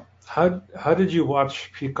 How did you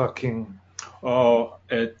watch Peacock King?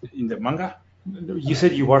 In the manga? You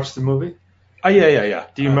said you watched the movie? Yeah.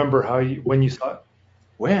 Do you remember when you saw it?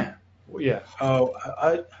 When? Yeah.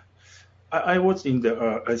 I was in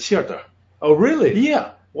the theater. Oh, really?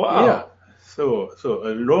 Yeah. Wow. Yeah. So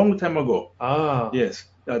a long time ago. Yes.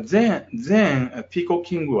 Then Peacock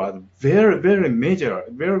King was very, very major,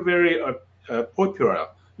 very, very popular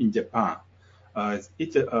in Japan.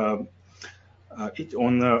 It's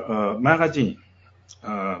on a magazine.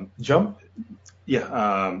 Jump?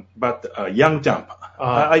 Yeah, but Young Jump.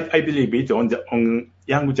 I believe it's on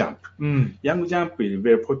Young Jump. Young Jump is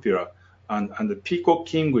very popular, and the Peacock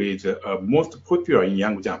King is most popular in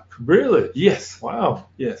Young Jump. Really? Yes. Wow.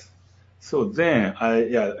 Yes. So then,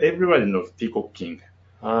 everybody knows Peacock King.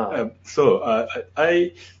 So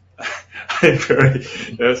I'm very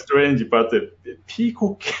strange, but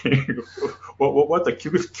Peacock King. What a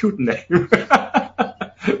cute name.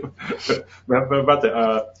 but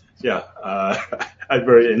I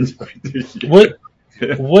very enjoyed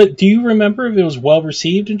it. What do you remember if it was well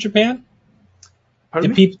received in Japan?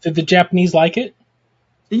 Did the Japanese like it?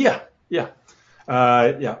 Yeah.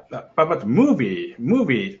 But movie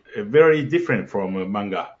very different from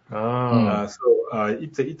manga. So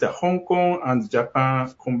it's a Hong Kong and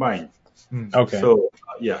Japan combined. Okay. So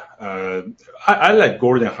I like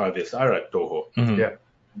Golden Harvest. I like Toho. Yeah.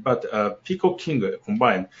 but Peacock King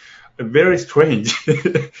combined, very strange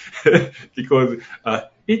because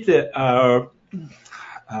it's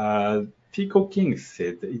Peacock King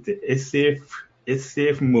said it's a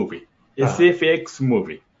SF movie, SFX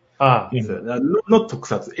movie. Not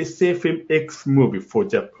Tokusatsu, SFX movie for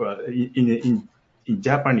in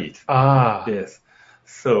Japanese. Yes.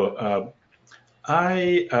 So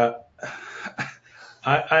I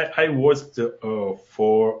watched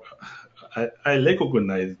for. I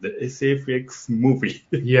recognize the SFX movie.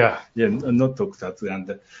 Yeah, not Tokusatsu.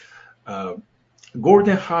 And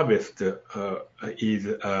Golden Harvest is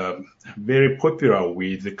very popular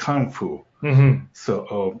with Kung Fu. Mm-hmm.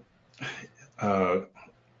 So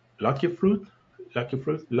Lucky Fruit,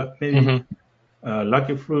 maybe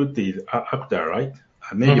Lucky Fruit is actor, right?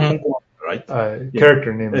 Maybe Hong Kong, right?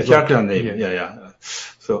 Character name. Character name. Yeah.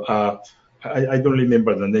 So I don't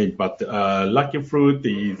remember the name, but Lucky Fruit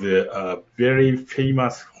is a very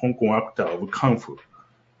famous Hong Kong actor of Kung Fu.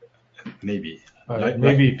 Maybe.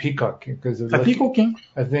 Maybe Peacock King, because Peacock King.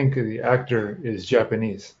 I think the actor is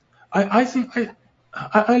Japanese. I think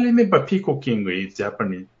I remember Peacock King is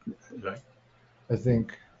Japanese, right? I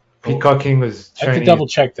think Peacock King was Chinese. I could double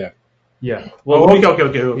check that. Yeah. Well,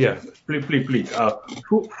 okay. Yeah. Please.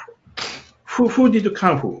 Who did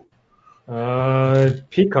Kung Fu?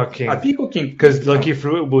 Peacock King. Peacock King. Because Lucky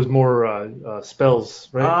Fruit was more spells,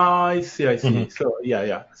 right? I see. Mm-hmm. So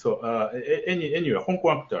yeah. So anyway, Hong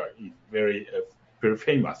Kong actor is very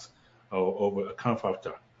famous of Kung Fu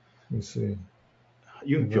actor. Let's see.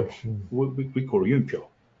 Yunpyo. We call Yunpyo.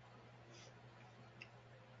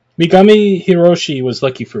 Mikami Hiroshi was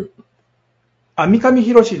Lucky Fruit. Mikami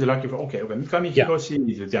Hiroshi is Lucky Fruit. Okay. Mikami Hiroshi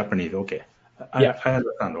is Japanese. Okay. I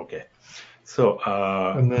understand. Okay. So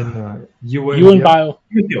and then Yuen Bio.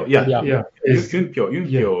 Yunpyo. Yeah.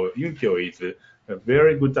 Yunpyo is a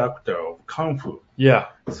very good actor of Kung Fu. Yeah.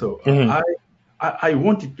 So I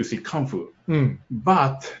wanted to see Kung Fu,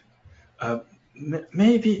 but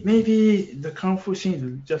maybe the Kung Fu scene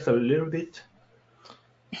is just a little bit.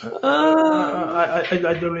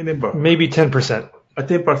 I don't remember. Maybe 10%.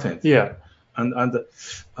 10%. Yeah. And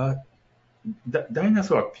the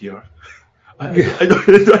dinosaur appear. I don't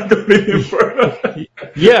remember.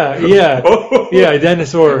 Yeah. Yeah,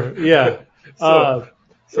 dinosaur. Yeah.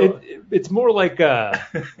 It's more like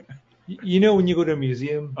when you go to a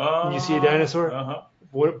museum and you see a dinosaur,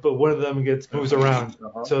 but one of them moves around.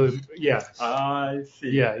 So yeah. I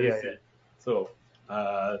see. Yeah. So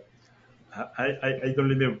I don't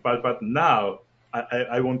remember, but now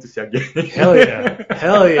I want to see again. Hell yeah.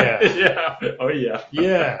 Yeah. Oh yeah.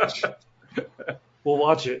 Yeah. We'll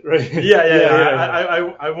watch it, right?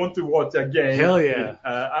 Yeah. I want to watch again. Hell yeah.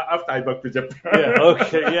 After I back to Japan. Yeah.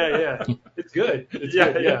 Okay. Yeah. It's good. It's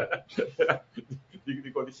good. Yeah.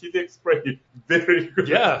 Because his expression very good.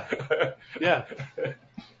 Yeah.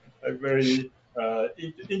 I'm very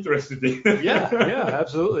interested in. Yeah.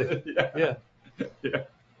 Absolutely. Yeah.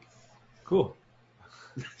 Cool.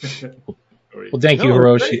 Well, thank you,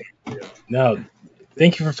 Hiroshi. No,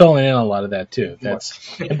 thank you for filling in on a lot of that too.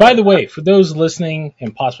 And by the way, for those listening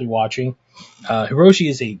and possibly watching, Hiroshi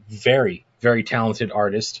is a very, very talented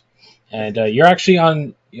artist, and you're actually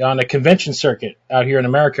on a convention circuit out here in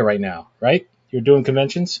America right now, right? You're doing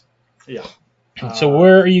conventions. Yeah. So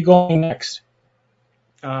where are you going next?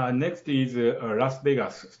 Next is Las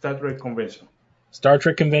Vegas Star Trek convention. Star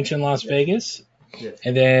Trek convention, Las Vegas. Yes.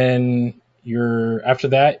 And then after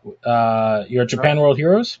that, you're at Japan World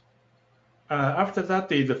Heroes. After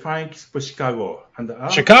that is the Fine Expo Chicago. And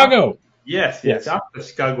Chicago. Yes. After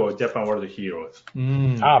Chicago, Japan World Heroes.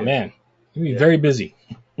 Man, you'll be very busy.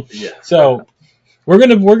 Yeah. So we're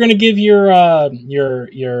gonna give your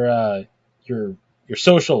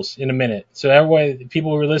socials in a minute, so that way the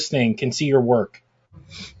people who are listening can see your work.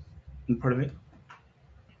 Pardon me?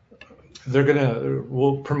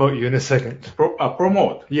 We'll promote you in a second.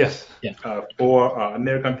 Promote? Yes. Yeah. For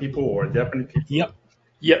American people or Japanese people? Yep.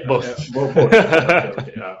 Yeah, both. Both.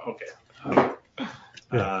 Okay.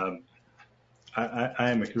 I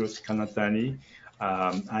am Hiroshi Kanatani.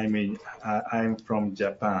 I'm from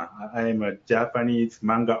Japan. I am a Japanese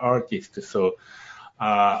manga artist. So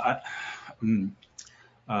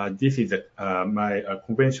this is my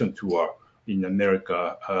convention tour in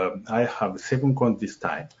America. I have 7 cons this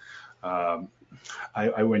time.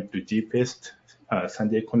 I went to G-Fest, San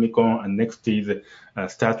Diego Comic-Con, and next is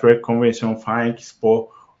Star Trek Convention, Fine Expo,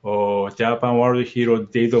 Japan World Hero,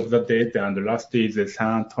 Days of the Dead, and the last is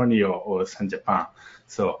San Antonio or San Japan.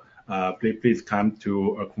 So please come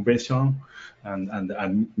to a convention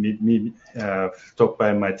and meet me, stop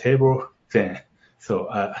by my table then. So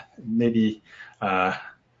maybe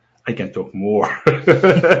I can talk more.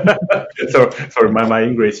 Sorry, my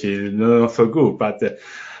English is not so good, but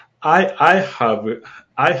I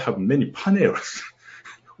have many panels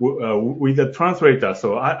with the translator,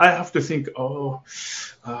 so I have to think.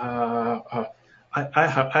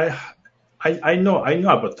 I know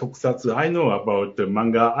about tokusatsu, I know about the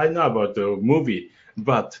manga, I know about the movie,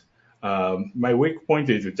 but my weak point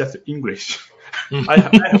is just English.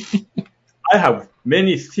 I have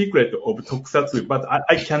many secrets of tokusatsu, but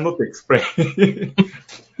I cannot explain.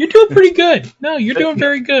 You're doing pretty good. No, you're doing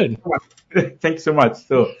very good. Thanks so much.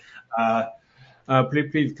 So,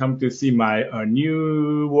 please come to see my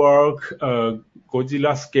new work,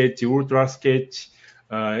 Godzilla sketch, Ultra sketch.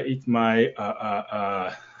 It's my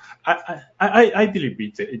I believe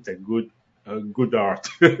it's a good art.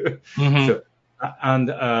 Mm-hmm. So, and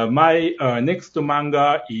my next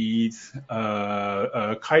manga is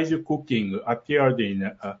Kaiju King appeared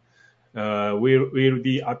in will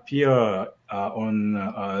be appear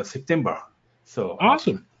on September. So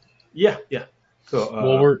Awesome. Yeah. So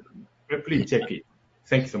Well, please check it.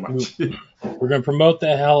 Thank you so much. We're going to promote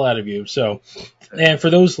the hell out of you. So, and for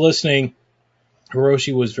those listening,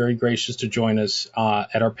 Hiroshi was very gracious to join us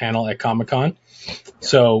at our panel at Comic-Con.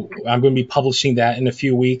 So I'm going to be publishing that in a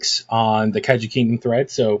few weeks on the Kaiju Kingdom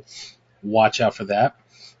thread. So watch out for that.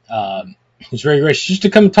 He's very gracious just to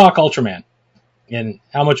come talk Ultraman and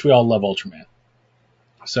how much we all love Ultraman.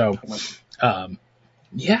 So,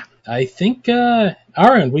 yeah, I think,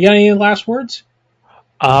 Aaron, we got any last words?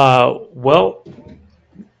 Well,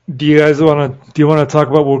 do you want to talk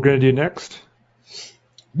about what we're going to do next?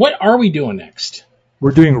 What are we doing next?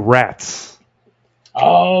 We're doing Rats.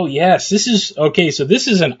 Oh, yes. This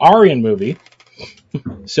is an Aryan movie.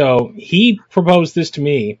 So he proposed this to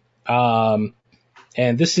me. And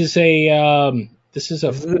this is an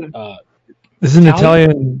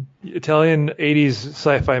Italian 80s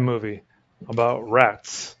sci-fi movie about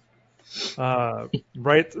rats.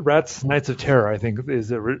 Rats Knights of Terror, I think is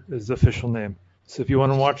the official name. So if you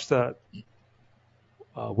want to watch that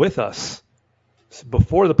with us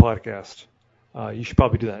before the podcast, you should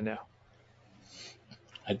probably do that now.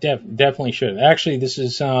 I definitely should. Actually, this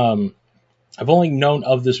is I've only known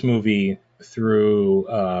of this movie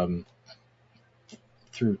through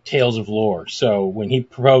Tales of Lore. So when he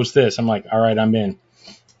proposed this, I'm like, all right, I'm in.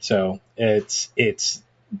 So it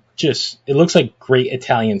looks like great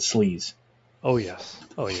Italian sleaze. Oh yes.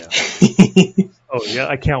 Oh yeah. Oh yeah.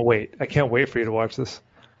 I can't wait for you to watch this.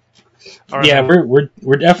 All right. Yeah,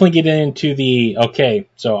 we're definitely getting into the okay.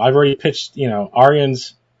 So I've already pitched,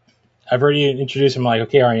 Aryan's. I've already introduced him. Like,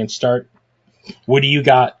 okay, Aryan, start. What do you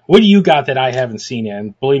got? What do you got that I haven't seen yet?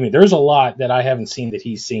 And believe me, there's a lot that I haven't seen that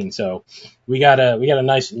he's seen. So we got a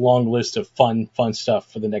nice long list of fun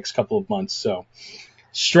stuff for the next couple of months. So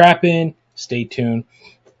strap in, stay tuned.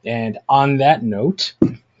 And on that note,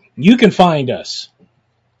 you can find us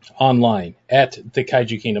online at the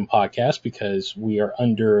Kaiju Kingdom Podcast because we are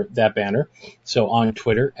under that banner. So on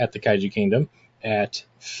Twitter at the Kaiju Kingdom, at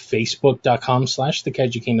facebook.com/the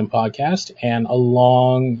Kaiju Kingdom Podcast, and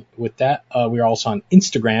along with that, we are also on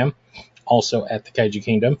Instagram, also at the Kaiju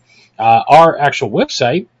Kingdom. Our actual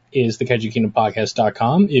website is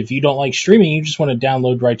thekaijukingdompodcast.com. If you don't like streaming, you just want to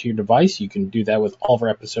download right to your device, you can do that with all of our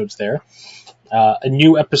episodes there. A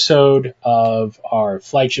new episode of our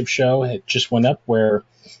flagship show had just went up where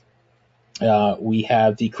we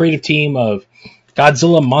have the creative team of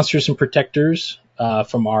Godzilla Monsters and Protectors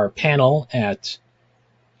from our panel at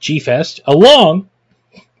G-Fest, along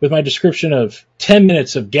with my description of 10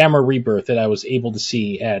 minutes of Gamma Rebirth that I was able to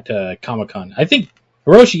see at Comic-Con. I think,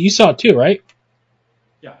 Hiroshi, you saw it too, right?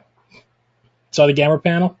 Yeah. Saw the Gamma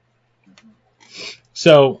panel?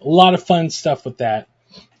 So, a lot of fun stuff with that.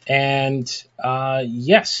 And,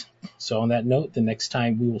 yes. So, on that note, the next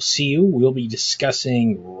time we will see you, we'll be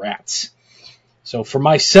discussing rats. So, for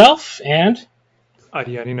myself and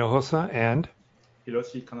Ariani Nohosa and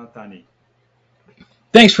Hiroshi Kanatani.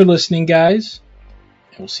 Thanks for listening, guys.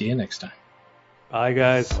 And we'll see you next time. Bye,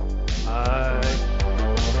 guys. Bye.